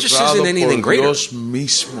 There just isn't anything por greater. Dios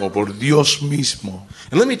mismo, por Dios mismo.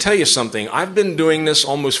 And let me tell you something. I've been doing this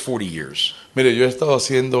almost 40 years. Mire, yo he estado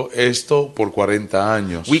haciendo esto por 40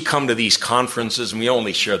 años. We come to these conferences and we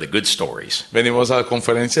only share the good stories. Venimos a la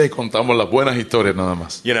conferencia y contamos las buenas historias nada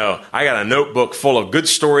más. You know, I got a notebook full of good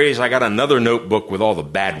stories. I got another notebook with all the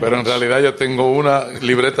bad Pero en ones. realidad yo tengo una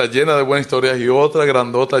libreta llena de buenas historias y otra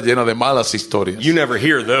grandota llena de malas historias. You never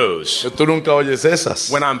hear those. Tú nunca oyes esas.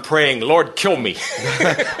 When I'm praying, Lord, kill me.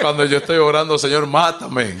 Cuando yo estoy orando, Señor,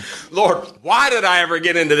 mátame. Lord, why did I ever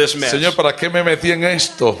get into this mess? Señor, ¿para qué me metí en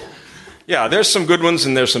esto? Yeah, there's some good ones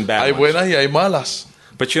and there's some bad Hay ones. buenas y hay malas.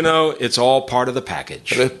 But you know, it's all part of the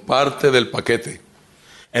package. Pero es parte del paquete.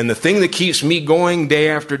 And the thing that keeps me going day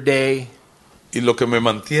after day Y lo que me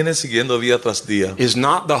mantiene siguiendo día tras día is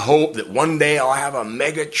not the hope that one day I'll have a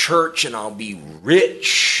mega church and I'll be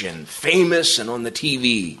rich and famous and on the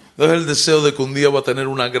TV. no es el deseo de que un día voy a tener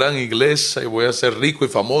una gran iglesia y voy a ser rico y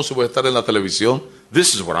famoso y voy a estar en la televisión.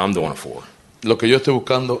 This is what I'm doing it for. Lo que yo estoy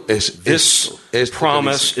buscando es This esto que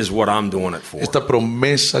promise dice, is what I'm doing it for. esta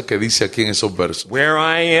promesa que dice aquí en esos versos. Where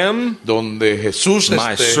I am, Donde Jesús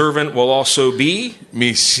my esté, servant will also be,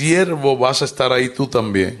 mi siervo, vas a estar ahí tú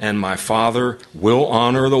también. and my Father will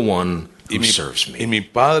honor the one Y who mi, serves y me. mi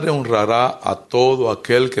Padre honrará a todo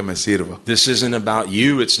aquel que me sirva. This isn't about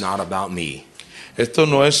you, it's not about me. Esto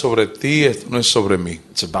no es sobre ti, esto no es sobre mí.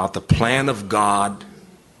 It's about the plan of God,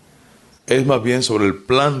 Es más bien sobre el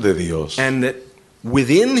plan de Dios. and that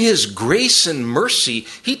within his grace and mercy,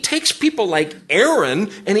 he takes people like Aaron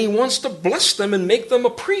and he wants to bless them and make them a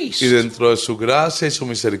priest. Y dentro de su gracia y su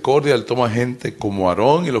misericordia, Él toma gente como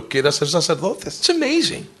Aarón y los quiere hacer sacerdotes. It's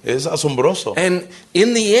amazing. Es asombroso. And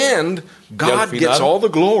in the end, God final- gets all the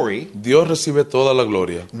glory. Dios recibe toda la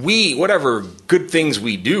gloria. We, whatever good things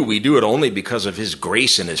we do it only because of his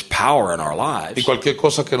grace and his power in our Y lives. cualquier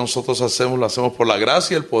cosa que nosotros hacemos, la hacemos por la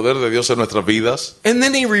gracia y el poder de Dios en nuestras vidas. And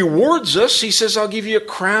then he rewards us. He says, I'll give you a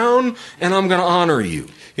crown and I'm going to honor you.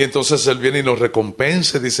 Y entonces Él viene y nos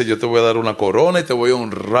recompensa y dice, yo te voy a dar una corona y te voy a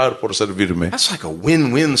honrar por servirme. That's like a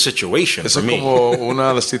win-win situation Eso for es me. como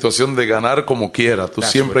una situación de ganar como quiera. Tú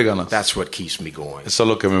siempre ganas. That's what keeps me going. Eso es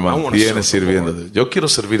lo que me wanna mantiene serve the sirviéndote. Yo quiero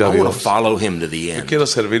servir I a want to Dios. follow him to the Yo end. quiero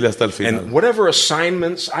servirle hasta el And final. whatever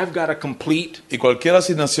assignments I've got to complete, Y cualquier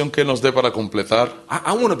asignación que Él nos dé para completar,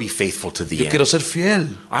 I want to be faithful to the yo quiero end. ser fiel.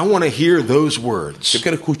 I want to hear those words. Yo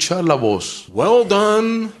quiero escuchar la voz. Well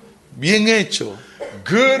done, Bien hecho.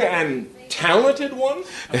 good and talented one.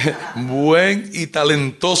 Buen y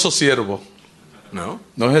talentoso siervo. No,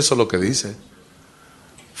 No es eso lo que dice.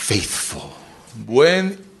 faithful.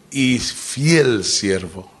 Buen y fiel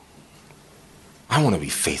siervo. I want to be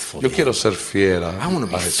faithful to Yo him. quiero ser fiel I want to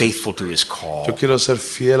be a Jesús. faithful to his call. Yo quiero ser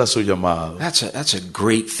fiel a su llamado. That's a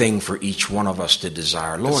great thing for each one of us to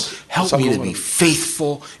desire. Lord, help it's me to algo be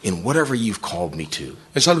faithful in whatever you've called me to.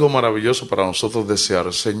 Es algo maravilloso para nosotros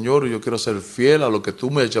desear. Señor, yo quiero ser fiel a lo que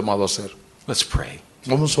tú me has llamado a hacer. Let's pray.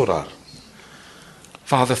 Vamos a orar.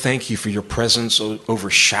 Father, thank you for your presence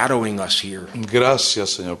overshadowing us here. Gracias,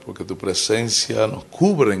 Señor, porque tu presencia nos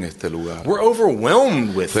cubre en este lugar. We're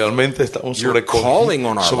overwhelmed with Realmente estamos Your calling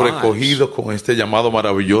on our sobrecogidos con este llamado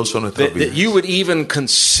maravilloso en nuestras that vidas. you would even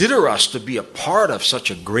consider us to be a part of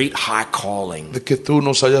such a great high calling. De que tú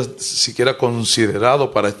nos hayas siquiera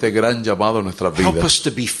considerado para este gran llamado en nuestras Help vidas. us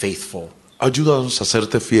to be faithful. Ayúdanos a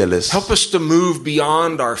serte fieles. Help us to move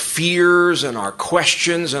beyond our fears and our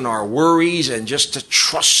questions and our worries and just to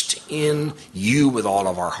trust in you with all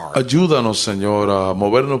of our heart. Ayúdanos, Señor, a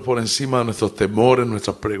movernos por encima de nuestros temores,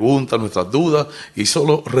 nuestras preguntas, nuestras dudas y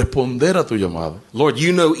solo responder a tu llamado. Lord,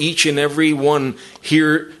 you know each and every one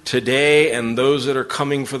here today and those that are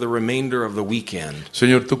coming for the remainder of the weekend.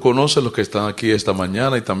 Señor, tú conoces los que están aquí esta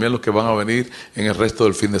mañana y también los que van a venir en el resto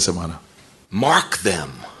del fin de semana. Mark them.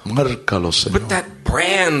 Márcalos, Señor. Put that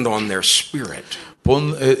brand on their spirit.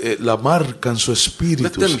 Pon la marca en su Let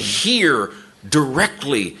espíritu, them Señor. hear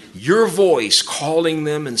directly your voice calling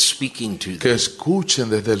them and speaking to Que them. escuchen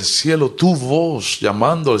desde el cielo tu voz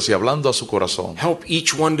llamándoles y hablando a su corazón. Help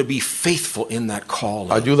each one to be faithful in that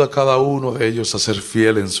calling. Ayuda a cada uno de ellos a ser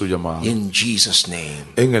fiel en su llamado. In Jesus' name.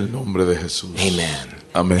 En el nombre de Jesús. Amen.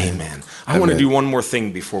 Amén. Amen. I want to Amén. do one more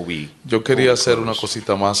thing before we. Yo quería hacer una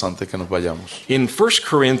cosita más antes que nos vayamos. In 1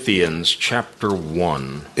 Corinthians chapter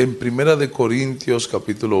 1, En Primera de Corintios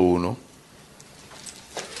capítulo 1,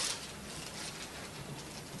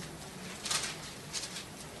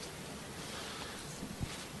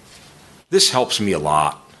 this helps me a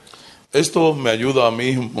lot. esto me ayuda a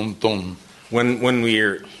mí un montón. When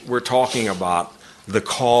we're talking about the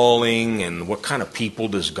calling and what kind of people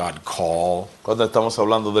does God call. Cuando estamos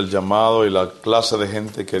hablando del llamado y la clase de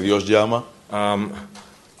gente que Dios llama,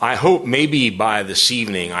 I hope maybe by this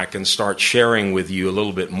evening I can start sharing with you a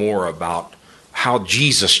little bit more about how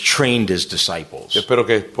Jesus trained his disciples. yo espero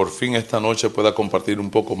que por fin esta noche pueda compartir un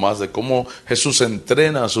poco más de cómo Jesús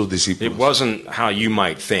entrena a sus It discípulos. wasn't how you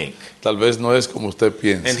might think. Tal vez no es como usted And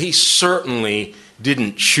piensa. he certainly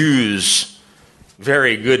didn't choose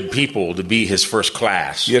very good people to be his first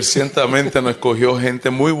class. Y él ciertamente no escogió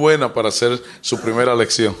gente muy buena para hacer su primera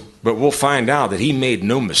lección. But we'll find out that he made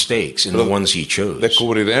no mistakes in the ones he chose.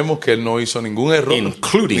 Descubriremos que él no hizo ningún error.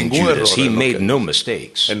 Including ningún Judas, he en lo made que- no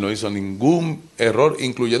mistakes. Él no hizo ningún error,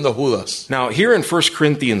 incluyendo a Judas. Now, here in 1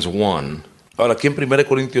 Corinthians 1, Ahora, aquí en 1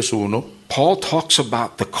 Corintios 1, Paul talks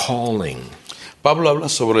about the calling. Pablo habla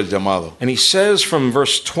sobre el llamado. And he says from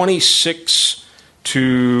verse 26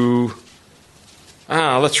 to,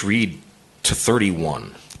 let's read to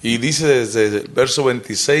 31. Y dice desde el verso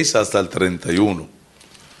 26 hasta el 31.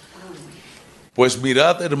 Pues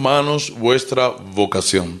mirad, hermanos, vuestra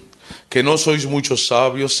vocación, que no sois muchos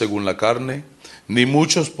sabios según la carne, ni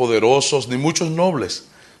muchos poderosos, ni muchos nobles,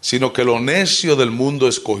 sino que lo necio del mundo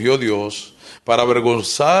escogió Dios para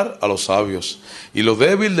avergonzar a los sabios, y lo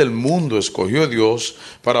débil del mundo escogió Dios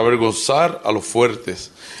para avergonzar a los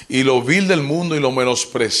fuertes, y lo vil del mundo y lo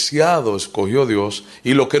menospreciado escogió Dios,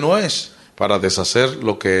 y lo que no es, para deshacer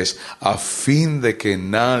lo que es, a fin de que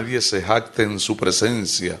nadie se jacte en su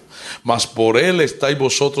presencia. Mas por él estáis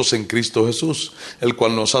vosotros en Cristo Jesús, el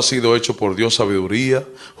cual nos ha sido hecho por Dios sabiduría,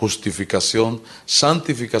 justificación,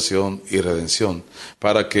 santificación y redención,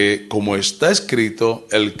 para que, como está escrito,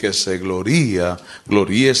 el que se gloría,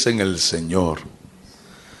 gloríese en el Señor.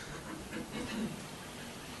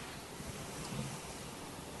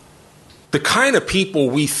 The kind of people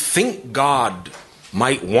we think God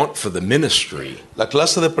might want for the ministry La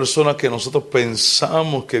clase de personas que nosotros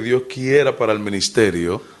pensamos que Dios quiera para el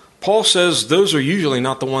ministerio, Paul says those are usually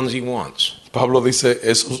not the ones he wants. Pablo dice,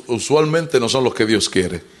 esos usualmente no son los que Dios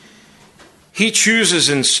quiere. He chooses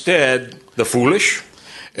instead the foolish,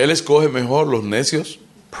 Él escoge mejor los necios.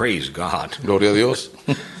 Praise God. Gloria a Dios.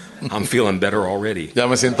 I'm feeling better already. Ya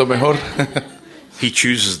me siento mejor. He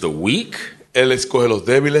chooses the weak. Él escoge los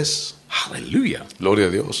débiles. Hallelujah. Gloria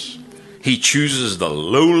a Dios. He chooses the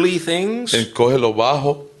lowly things, Escoge lo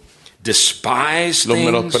bajo, despised los things.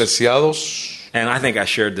 menospreciados. And I think I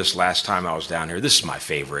shared this last time I was down here. This is my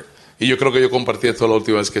favorite. Y yo creo que yo compartí esto la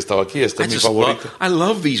última vez que estaba aquí. Este I es mi just favorito. I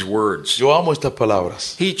love these words. Yo amo estas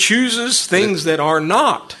palabras. He chooses things that are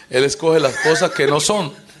not. Él escoge las cosas que no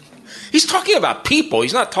son. He's talking about people.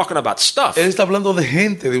 He's not talking about stuff. Él está hablando de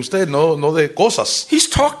gente, de usted, no de cosas. He's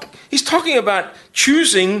talking about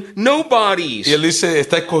choosing nobodies. Y él dice,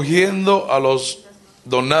 está escogiendo a los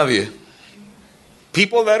don nadie.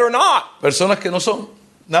 People that are not. Personas que no son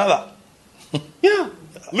nada. Yeah.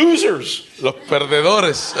 Losers. Los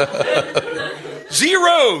perdedores.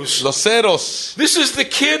 Zeros. Los ceros. This is the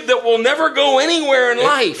kid that will never go anywhere in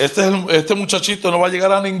life. Este muchachito no va a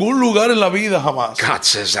llegar a ningún lugar en la vida jamás. God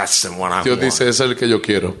says that's the one I Dios want. dice, ese es el que yo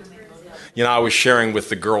quiero. You know, I was sharing with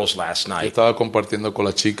the girls last Yo night. estaba compartiendo con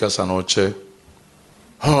las chicas anoche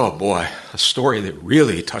Oh boy, a story that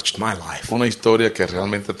really touched my life. una historia que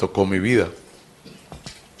realmente tocó mi vida.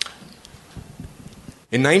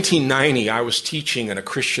 In 1990, I was teaching in a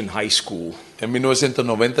Christian high school, En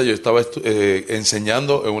 1990 yo estaba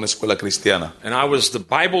enseñando en una escuela cristiana. and I was the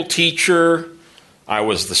Bible teacher, I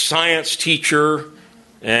was the science teacher,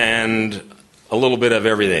 and a little bit of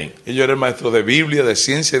everything. Y yo era el maestro de Biblia, de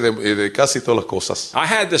ciencia y de casi todas las cosas. I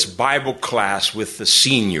had this Bible class with the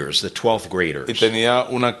seniors, the 12th Y graders. tenía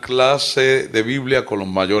una clase de Biblia con los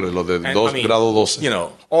mayores, los de And, grado 12. you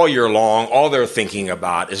know, all year long, all they're thinking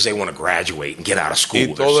about is they want to graduate and get out of school. Y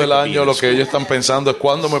They're todo sick el of being año in lo que school. ellos están pensando es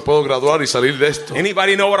cuándo me puedo graduar y salir de esto.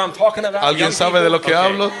 Anybody know what I'm talking about? ¿Alguien young sabe de people? lo que Okay.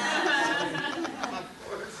 hablo?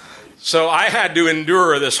 So I had to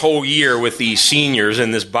endure this whole year with these seniors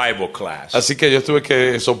in this Bible class. Así que yo tuve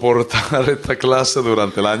que soportar esta clase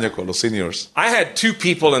durante el año con los seniors. I had two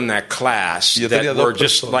people in that class Yo that tenía were dos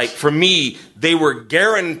just personas. like, for me, they were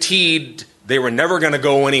guaranteed they were never going to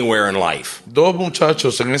go anywhere in life. Dos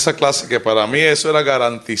muchachos en esa clase que para mí eso era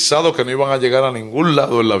garantizado que no iban a llegar a ningún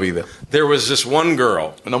lado en la vida. There was this one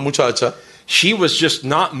girl. Una muchacha, She was just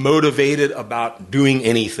not motivated about doing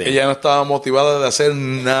anything. ella no estaba motivada de hacer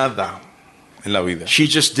nada en la vida. She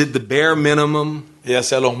just did the bare minimum, Ella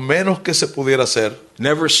hacía lo menos que se pudiera hacer.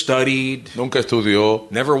 never studied, Nunca estudió,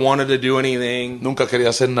 never wanted to do anything. nunca quería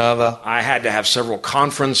hacer nada. I had to have several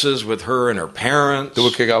conferences with her and her parents.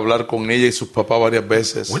 Tuve que hablar con ella y sus papás varias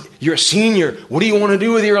veces. What? You're a senior. What do you want to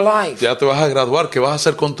do with your life? Ya te vas a graduar, ¿qué vas a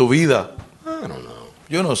hacer con tu vida? I don't know.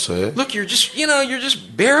 Yo no sé. Look, you're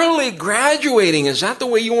just barely graduating. Is that the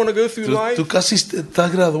way you want to go through life? Tú casi te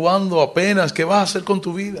estás graduando apenas. ¿Qué vas a hacer con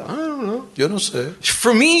tu vida? I don't know. Yo no sé.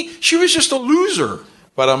 For me, she was just a loser.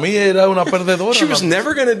 Para mí era una perdedora. She was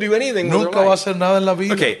never going to do anything with Nunca her va a life. hacer nada en la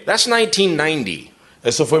vida. Okay, that's 1990.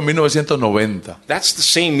 Eso fue en 1990. That's the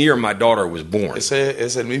same year my daughter was born. Ese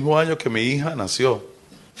es el mismo año que mi hija nació.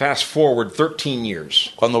 Fast forward 13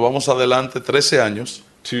 years Cuando vamos adelante, 13 años,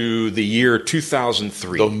 to the year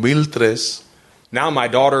 2003. 2003, Now my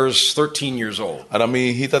daughter's 13 years old, ahora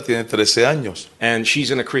mi hijita tiene 13 años and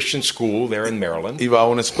she's in a Christian school there in Maryland. y va a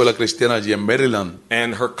una escuela cristiana allí en Maryland.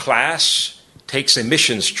 And her class takes a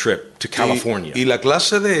missions trip to California. Y la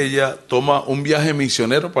clase de ella toma un viaje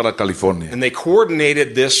misionero para California. And they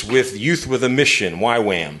coordinated this with Youth with a Mission,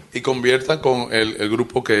 YWAM. Y conviertan con el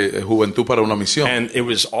grupo que Juventud para una Misión. And it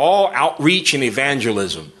was all outreach and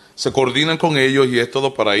evangelism. Se coordinan con ellos y es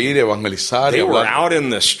todo para ir, evangelizar y They were hablar. out in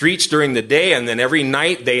the streets during the day, and then every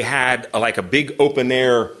night they had like a big open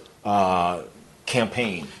air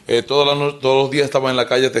campaign. Todos los días estaban en la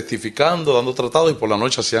calle testificando, dando tratados y por la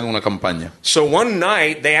noche hacían una campaña. So one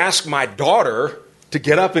night they asked my daughter to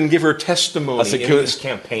get up and give her testimony Así in que this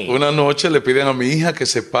campaign. una noche le piden a mi hija que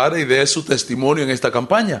se pare y dé su testimonio en esta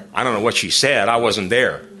campaña. I don't know what she said. I wasn't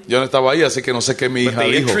there. Yo no estaba ahí, así que no sé qué mi But hija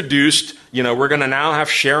they dijo. introduced, we're going to now have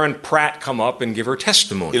Sharon Pratt come up and give her Y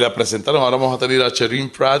testimony. la presentaron, ahora vamos a tener a Sherin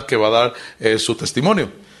Pratt que va a dar su testimonio.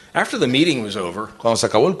 After the meeting was over, Cuando se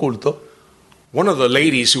acabó el culto, one of the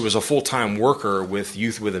ladies who was a full-time worker with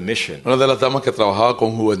Youth with a Mission, una de las damas que trabajaba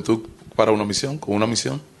con Juventud para una Misión, con una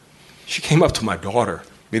misión, she came up to my daughter.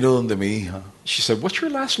 vino donde mi hija She said, "What's your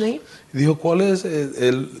last name?" y dijo, ¿cuál es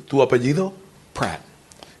tu apellido? Pratt.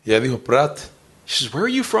 Y ella dijo, Pratt. She says, "Where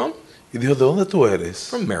are you from?" Y dijo, ¿de dónde tú eres?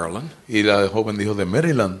 "From Maryland." Y la joven dijo, de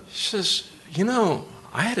Maryland. She says,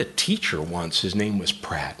 I had a teacher once. His name was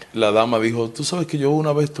Pratt. La dama dijo, tú sabes que yo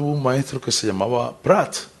una vez tuve un maestro que se llamaba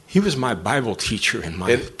Pratt. He was my Bible teacher in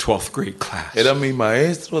my 12th grade class. Era mi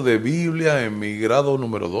maestro de Biblia en mi grado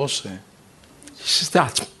número 12. She says,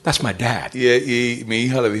 that's my dad. Y mi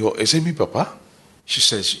hija le dijo, ese es mi papá. She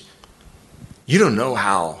says, you don't know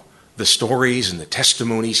how the stories and the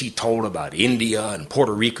testimonies he told about India and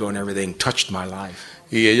Puerto Rico and everything touched my life.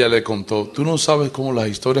 Y ella le contó, tú no sabes cómo las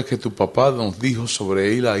historias que tu papá nos dijo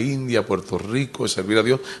sobre ir a India, Puerto Rico, y servir a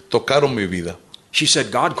Dios, tocaron mi vida. She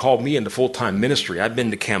said, God called me into full-time ministry. I've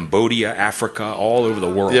been to Cambodia, Africa, all over the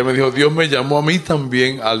world. Ella me dijo, Dios me llamó a mí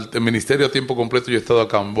también al ministerio a tiempo completo. Yo he estado a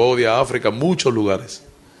Cambodia, África, muchos lugares.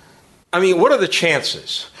 I mean, what are the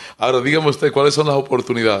chances? Ahora dígame usted, ¿cuáles son las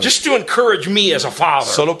oportunidades? Just to encourage me as a father.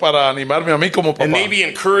 Solo para animarme a mí como papá. And maybe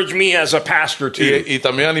encourage me as a pastor too. Y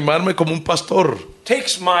también animarme como un pastor.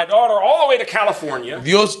 Takes my daughter all the way to California.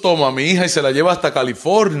 Dios toma a mi hija y se la lleva hasta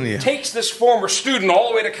California. Takes this former student all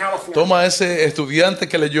the way to California. Toma a ese estudiante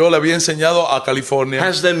que yo le había enseñado a California.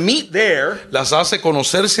 Has them meet there. Las hace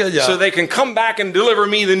conocerse allá. So they can come back and deliver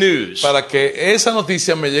me the news. Para que esa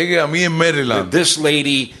noticia me llegue a mí en Maryland. This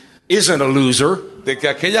lady isn't a loser. De que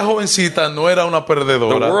aquella jovencita no era una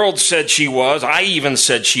perdedora. The world said she was. I even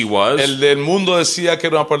said she was. El del mundo decía que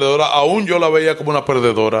era una perdedora. Aún yo la veía como una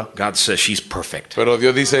perdedora. God says she's perfect. Pero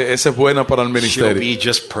Dios dice, esa es buena para el ministerio. She'll be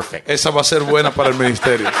just perfect. Esa va a ser buena para el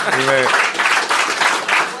ministerio.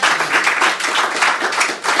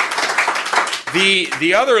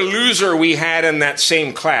 The other loser we had in that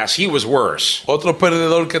same class, he was worse. Otro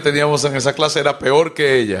perdedor que teníamos en esa clase era peor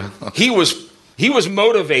que ella. He was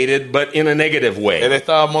motivated, but in a negative way. Él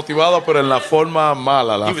estaba motivado, pero en la forma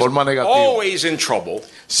mala, la forma negativa. Always in trouble.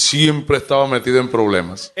 Siempre estaba metido en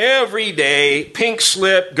problemas. Every day, pink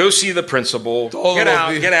slip, go see the principal. Get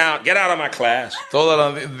out of my class. Todos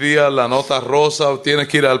los días la nota rosa, tienes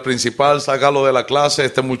que ir al principal, sácalo de la clase,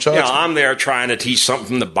 este muchacho. You know, I'm there trying to teach something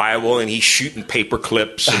from the Bible, and he's shooting paper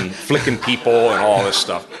clips and flicking people and all this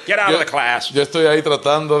stuff. Get out of the class. Yo estoy ahí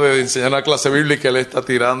tratando de enseñar la clase bíblica, él está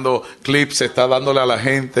tirando clips, está dándole a la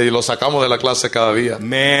gente y lo sacamos de la clase cada día.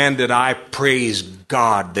 Man, did I praise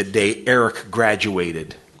God the day Eric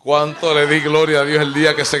graduated. Cuánto le di gloria a Dios el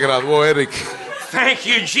día que se graduó Eric. Thank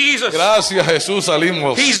you, Jesus. Gracias, Jesús,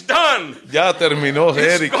 salimos. He's done. Ya terminó It's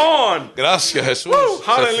Eric. Gone. Gracias, Jesús. Woo,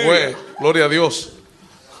 se fue. Gloria a Dios.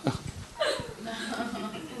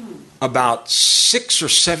 About 6 or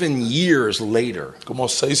 7 years later, como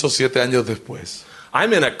 6 o 7 años después,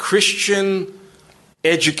 I'm in a Christian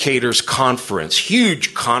educators conference,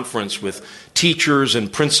 huge conference with teachers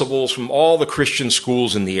and principals from all the Christian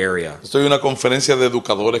schools in the area. Estoy en una conferencia de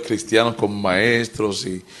educadores cristianos con maestros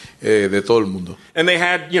y de todo el mundo. And they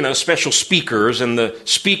had, special speakers, and the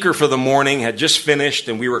speaker for the morning had just finished,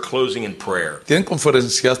 and we were closing in prayer. Tienen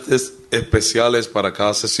conferenciantes especiales para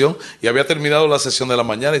cada sesión y había terminado la sesión de la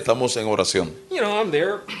mañana y estamos en oración. I'm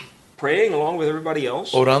there praying along with everybody else.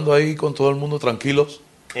 Orando ahí con todo el mundo tranquilos.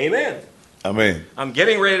 Amen. Amén. I'm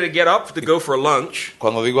getting ready to get up to go for lunch.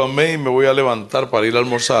 Cuando digo amén, me voy a levantar para ir a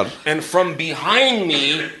almorzar. And from behind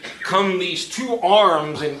me come these 2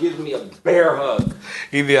 arms and give me a bear hug.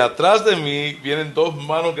 Y de atrás de mí vienen 2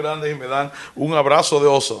 manos grandes y me dan un abrazo de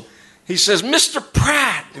oso. He says, Mr.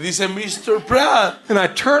 Pratt. Y dice, Mr. Pratt. And I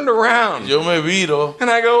turned around. Yo me viro. And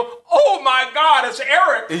I go, oh my God, it's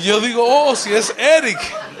Eric. Y yo digo, oh, si es Eric.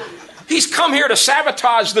 He's come here to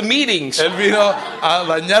sabotage the meetings. Él vino a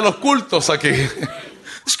dañar los cultos aquí.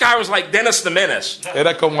 This guy was like Dennis the Menace.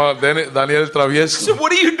 Era como Daniel el Travieso. I said,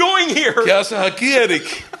 what are you doing here? ¿Qué haces aquí, Eric?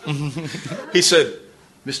 He said,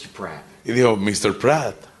 Mr. Pratt. Y dijo, Mr.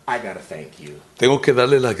 Pratt, I got to thank you. Tengo que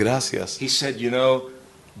darle las gracias. He said,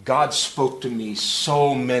 God spoke to me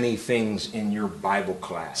so many things in your Bible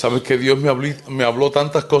class. ¿Sabes que Dios me habló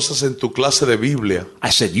tantas cosas en tu clase de Biblia? I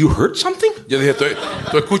said, you heard something? Yo dije,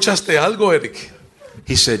 ¿tú escuchaste algo, Eric?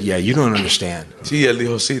 He said, yeah, you don't understand. Sí, él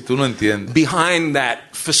dijo, sí, tú no entiendes. Behind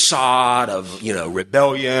that facade of,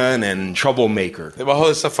 rebellion and troublemaker, Debajo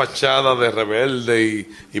de esa fachada de rebelde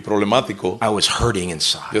y problemático, I was hurting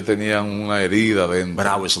inside. yo tenía una herida dentro. But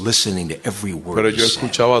I was listening to every word Pero you yo said.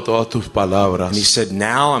 escuchaba todas tus palabras. And he said,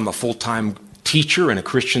 now I'm a full-time teacher in a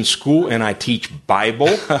Christian school, and I teach Bible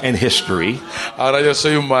and history. Ahora yo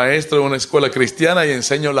soy un maestro en una escuela cristiana y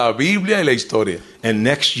enseño la Biblia y la historia. And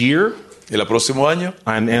next year, Y el próximo año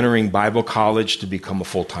I'm entering Bible college to become a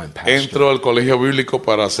full-time pastor. entro al colegio bíblico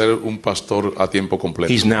para ser un pastor a tiempo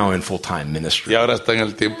completo. He's now in full-time ministry. Y ahora está en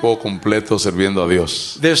el tiempo completo sirviendo a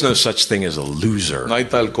Dios. There's no such thing as a loser. No hay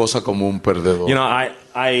tal cosa como un perdedor.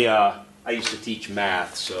 I used to teach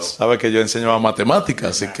math, so. Sabe que yo enseñaba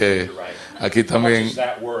matemáticas, así que aquí How much también. is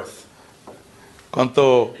that worth?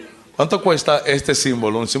 ¿Cuánto cuesta este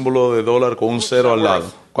símbolo? Un símbolo de dólar con un cero al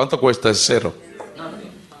lado. ¿Cuánto cuesta el cero?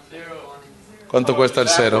 ¿Cuánto cuesta el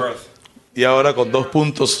cero? Y ahora con 2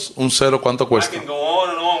 puntos, un cero, ¿cuánto I cuesta? can go on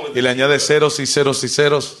and on with y le añade ceros y ceros y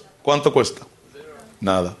ceros, ¿cuánto cuesta?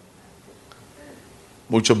 Nada.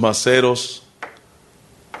 Muchos más ceros,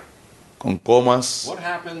 con comas. What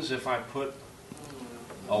happens if I put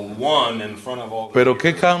a 1 in front of all? Pero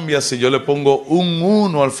 ¿qué cambia si yo le pongo un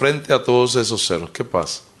 1 al frente a todos esos ceros? ¿Qué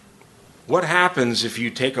pasa? What happens if you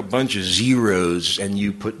take a bunch of zeros and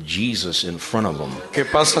you put Jesus in front of them? ¿Qué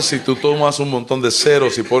pasa si tú tomas un montón de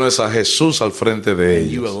ceros y pones a Jesús al frente de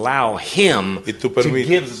You ellos? allow him Y tú to permites.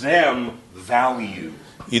 give them value.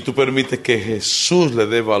 Y tú permites que Jesús le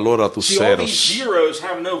dé valor a tus See, all these ceros. zeros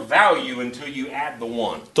have no value until you add the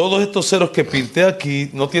 1. Todos estos ceros que pinté aquí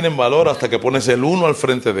no tienen valor hasta que pones el 1 al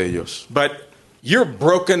frente de ellos. But your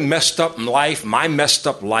broken, messed up life, my messed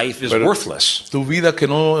up life is Pero worthless tu vida que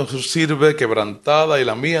no sirve, quebrantada, y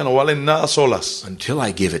la mía no valen nada solas until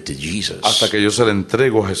I give it to Jesus. hasta que yo se la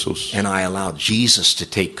entrego a Jesús. And I allow Jesus to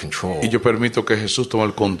take control. Y yo permito que Jesús tome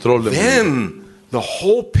el control de mi vida. Then the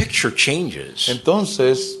whole picture changes.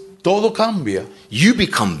 Entonces, todo cambia. You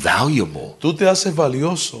become valuable. Tú te haces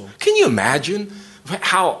valioso. Can you imagine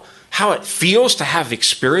how it feels to have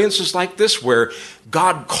experiences like this where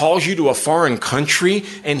God calls you to a foreign country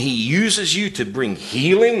and he uses you to bring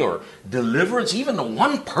healing or deliverance even to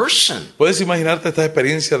one person? Puedes imaginarte esta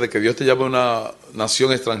experiencia de que Dios te llama a una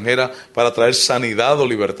nación extranjera para traer sanidad o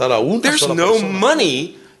libertad a una There's sola no persona.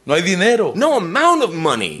 money, No hay dinero, no amount of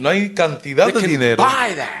money no hay cantidad that de can dinero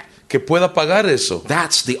buy that. que pueda pagar eso.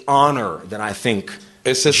 That's the honor that I think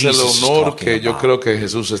Ese es el Jesus is honor talking que yo about. creo que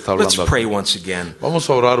Jesús está Let's hablando. pray once again. Vamos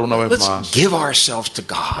a orar una vez Let's más. give ourselves to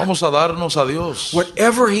God. Vamos a darnos a Dios.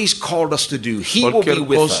 Whatever he's called us to do, he will be Cualquier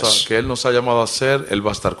with cosa us. que Él nos ha llamado a hacer, Él va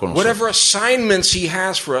a estar con nosotros. Whatever assignments he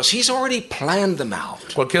has for us, he's already planned them out.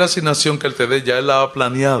 Cualquier asignación que Él te dé, ya Él la ha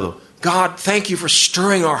planeado. God, thank you for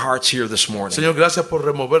stirring our hearts here this morning. Señor, gracias por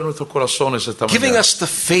remover nuestros corazones esta Giving mañana. us the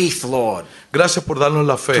faith, Lord, Gracias por darnos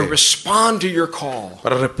la to fe respond to your call,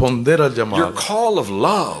 para responder al your llamado. call of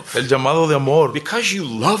love, El llamado de amor. because you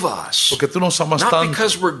love us. Porque tú nos amas Not tanto.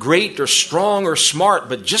 because we're great or strong or smart,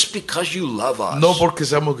 but just because you love us. No porque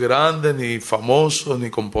seamos grandes, ni famosos, ni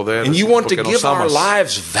con poder. And you want to Porque give nos our amas.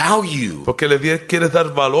 lives value Porque quieres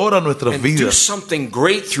dar valor a nuestras and do vidas. something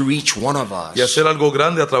great through each one of us. Y hacer algo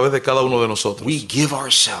grande a través de cada uno de nosotros. We give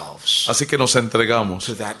ourselves Así que nos entregamos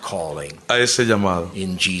to that calling a ese llamado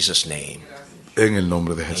in Jesus' name. en el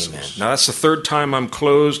nombre de Amen. Jesús. Now that's the third time I'm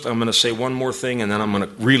closed. I'm going to say one more thing and then I'm going to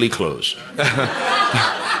really close.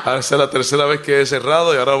 Esa es la tercera vez que he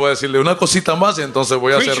cerrado y ahora voy a decirle una cosita más y entonces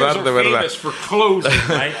voy a Preachers cerrar are de verdad. famous for closing,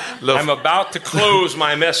 right? Los- I'm about to close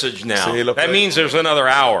my message now. Sí, los That pre- means there's another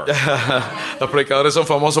hour. Los predicadores son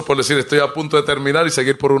famosos por decir estoy a punto de terminar y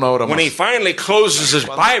seguir por una hora When más. he finally closes his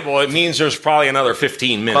Bible, it means there's probably another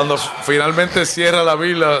 15 Cuando minutes. finalmente cierra la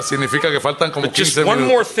Biblia significa que faltan como But just 15 one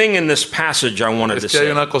minutos. more thing in this passage I wanted to Es que hay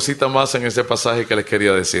say. una cosita más en ese pasaje que les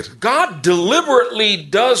quería decir. God deliberately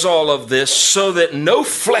does all of this so that no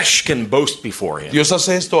flesh can boast before him. Dios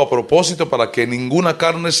hace esto a propósito para que ninguna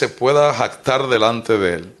carne se pueda jactar delante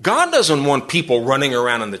de Él. God doesn't want people running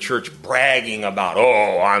around in the church bragging about,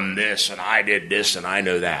 oh, I'm this and I did this and I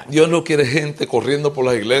know that. Dios no quiere gente corriendo por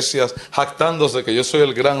las iglesias jactándose que yo soy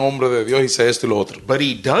el gran hombre de Dios y sé esto y lo otro. But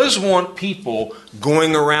he does want people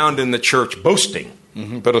going around in the church boasting.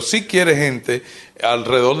 Pero sí quiere gente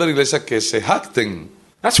alrededor de la iglesia que se jacten.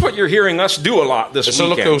 That's what you're hearing us do a lot this Eso es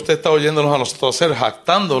lo que weekend. usted está oyéndonos a nosotros hacer,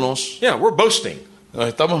 jactándonos. Yeah, we're boasting. Nos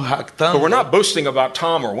estamos But jactando, we're not boasting about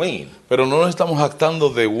Tom or Wayne. pero no nos estamos jactando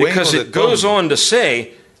de Wayne o Because de it goes Tom. on to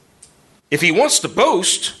say, if he wants to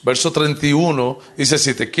boast, Verso 31 dice,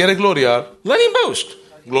 si te quieres gloriar, let him boast.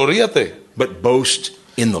 gloríate. But boast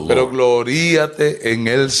in the Pero Lord. gloríate en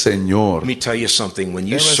el Señor. Let me tell you something. When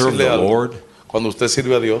you Déjeme serve decirle the algo. Lord, Cuando usted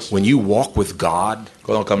sirve a Dios, when you walk with God,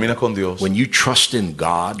 cuando caminas con Dios, when you trust in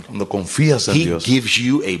God, cuando confías en He Dios, gives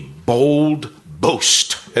you a bold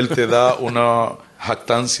boast. Él te da una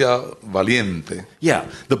jactancia valiente. Yeah,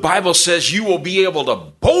 the Bible says you will be able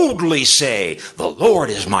to boldly say, the Lord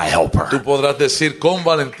is my Tú helper. podrás decir con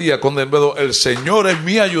valentía, con denuedo, el Señor es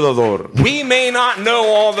mi ayudador. We may not know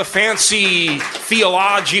all the fancy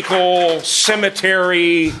theological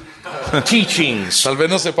cemetery teachings, Tal vez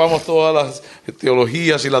no sepamos todas las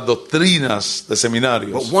teologías y las doctrinas de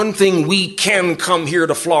seminarios, but one thing we can come here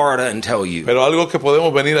to Florida and tell you, pero algo que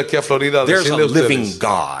podemos venir aquí a Florida a there's a decirle a living ustedes,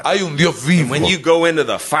 God. hay un Dios vivo. When you go into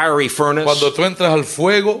the fiery furnace, Cuando tú entras al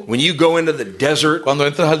fuego, when you go into the desert, cuando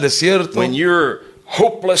entras al desierto, when you're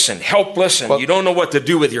hopeless and helpless and you don't know what to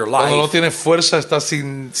do with your cuando no life, tienes fuerza, estás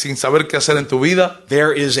sin saber qué hacer en tu vida,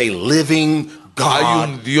 there is a living hay God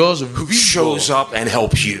un Dios who vivo shows up and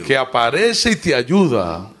helps you. que aparece y te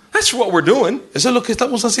ayuda. That's what we're doing. Eso es lo que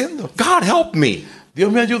estamos haciendo. God help me.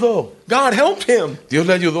 Dios me ayudó. God helped him. Dios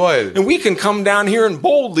le ayudó a él. And we can come down here and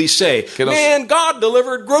boldly say, man, God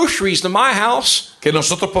delivered groceries to my house. Que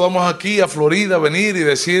nosotros podamos aquí a Florida venir y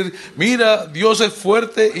decir, mira, Dios es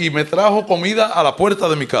fuerte y me trajo comida a la puerta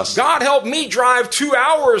de mi casa. God helped me drive 2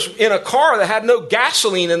 hours in a car that had no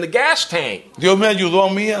gasoline in the gas tank. Dios me ayudó a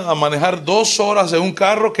mí a manejar 2 horas en un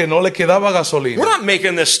carro que no le quedaba gasolina. We're not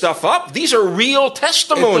making this stuff up. These are real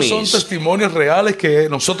Estos son testimonies. testimonios reales que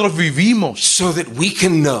nosotros vivimos So that we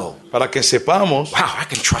can know, para que sepamos, wow, I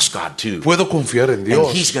can trust God too. puedo confiar en And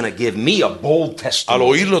Dios. He's going to give me a bold Al testimony.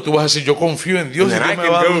 oírlo tú vas a decir, yo confío en Dios y And then Dios I me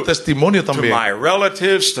can va a dar go un testimonio To también. my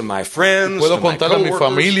relatives, to my friends, Puedo to my contar a mi coworkers,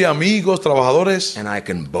 familia, amigos, trabajadores and I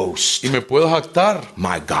can boast. y me puedo jactar.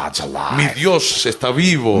 My God's Mi alive. Dios está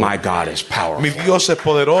vivo. My God is powerful. Mi Dios es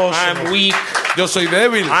poderoso. I'm weak. Yo soy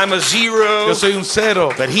débil. I'm a zero. Yo soy un cero.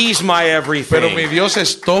 But He's my Pero mi everything. Dios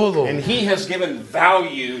es todo. And He has given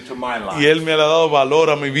value to my Y life. Él me ha dado valor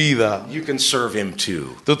a mi vida. You can serve Him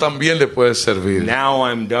too. Tú también le puedes servir. Now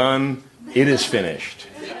I'm done. It is finished.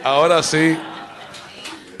 Ahora sí,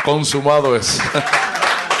 consumado es.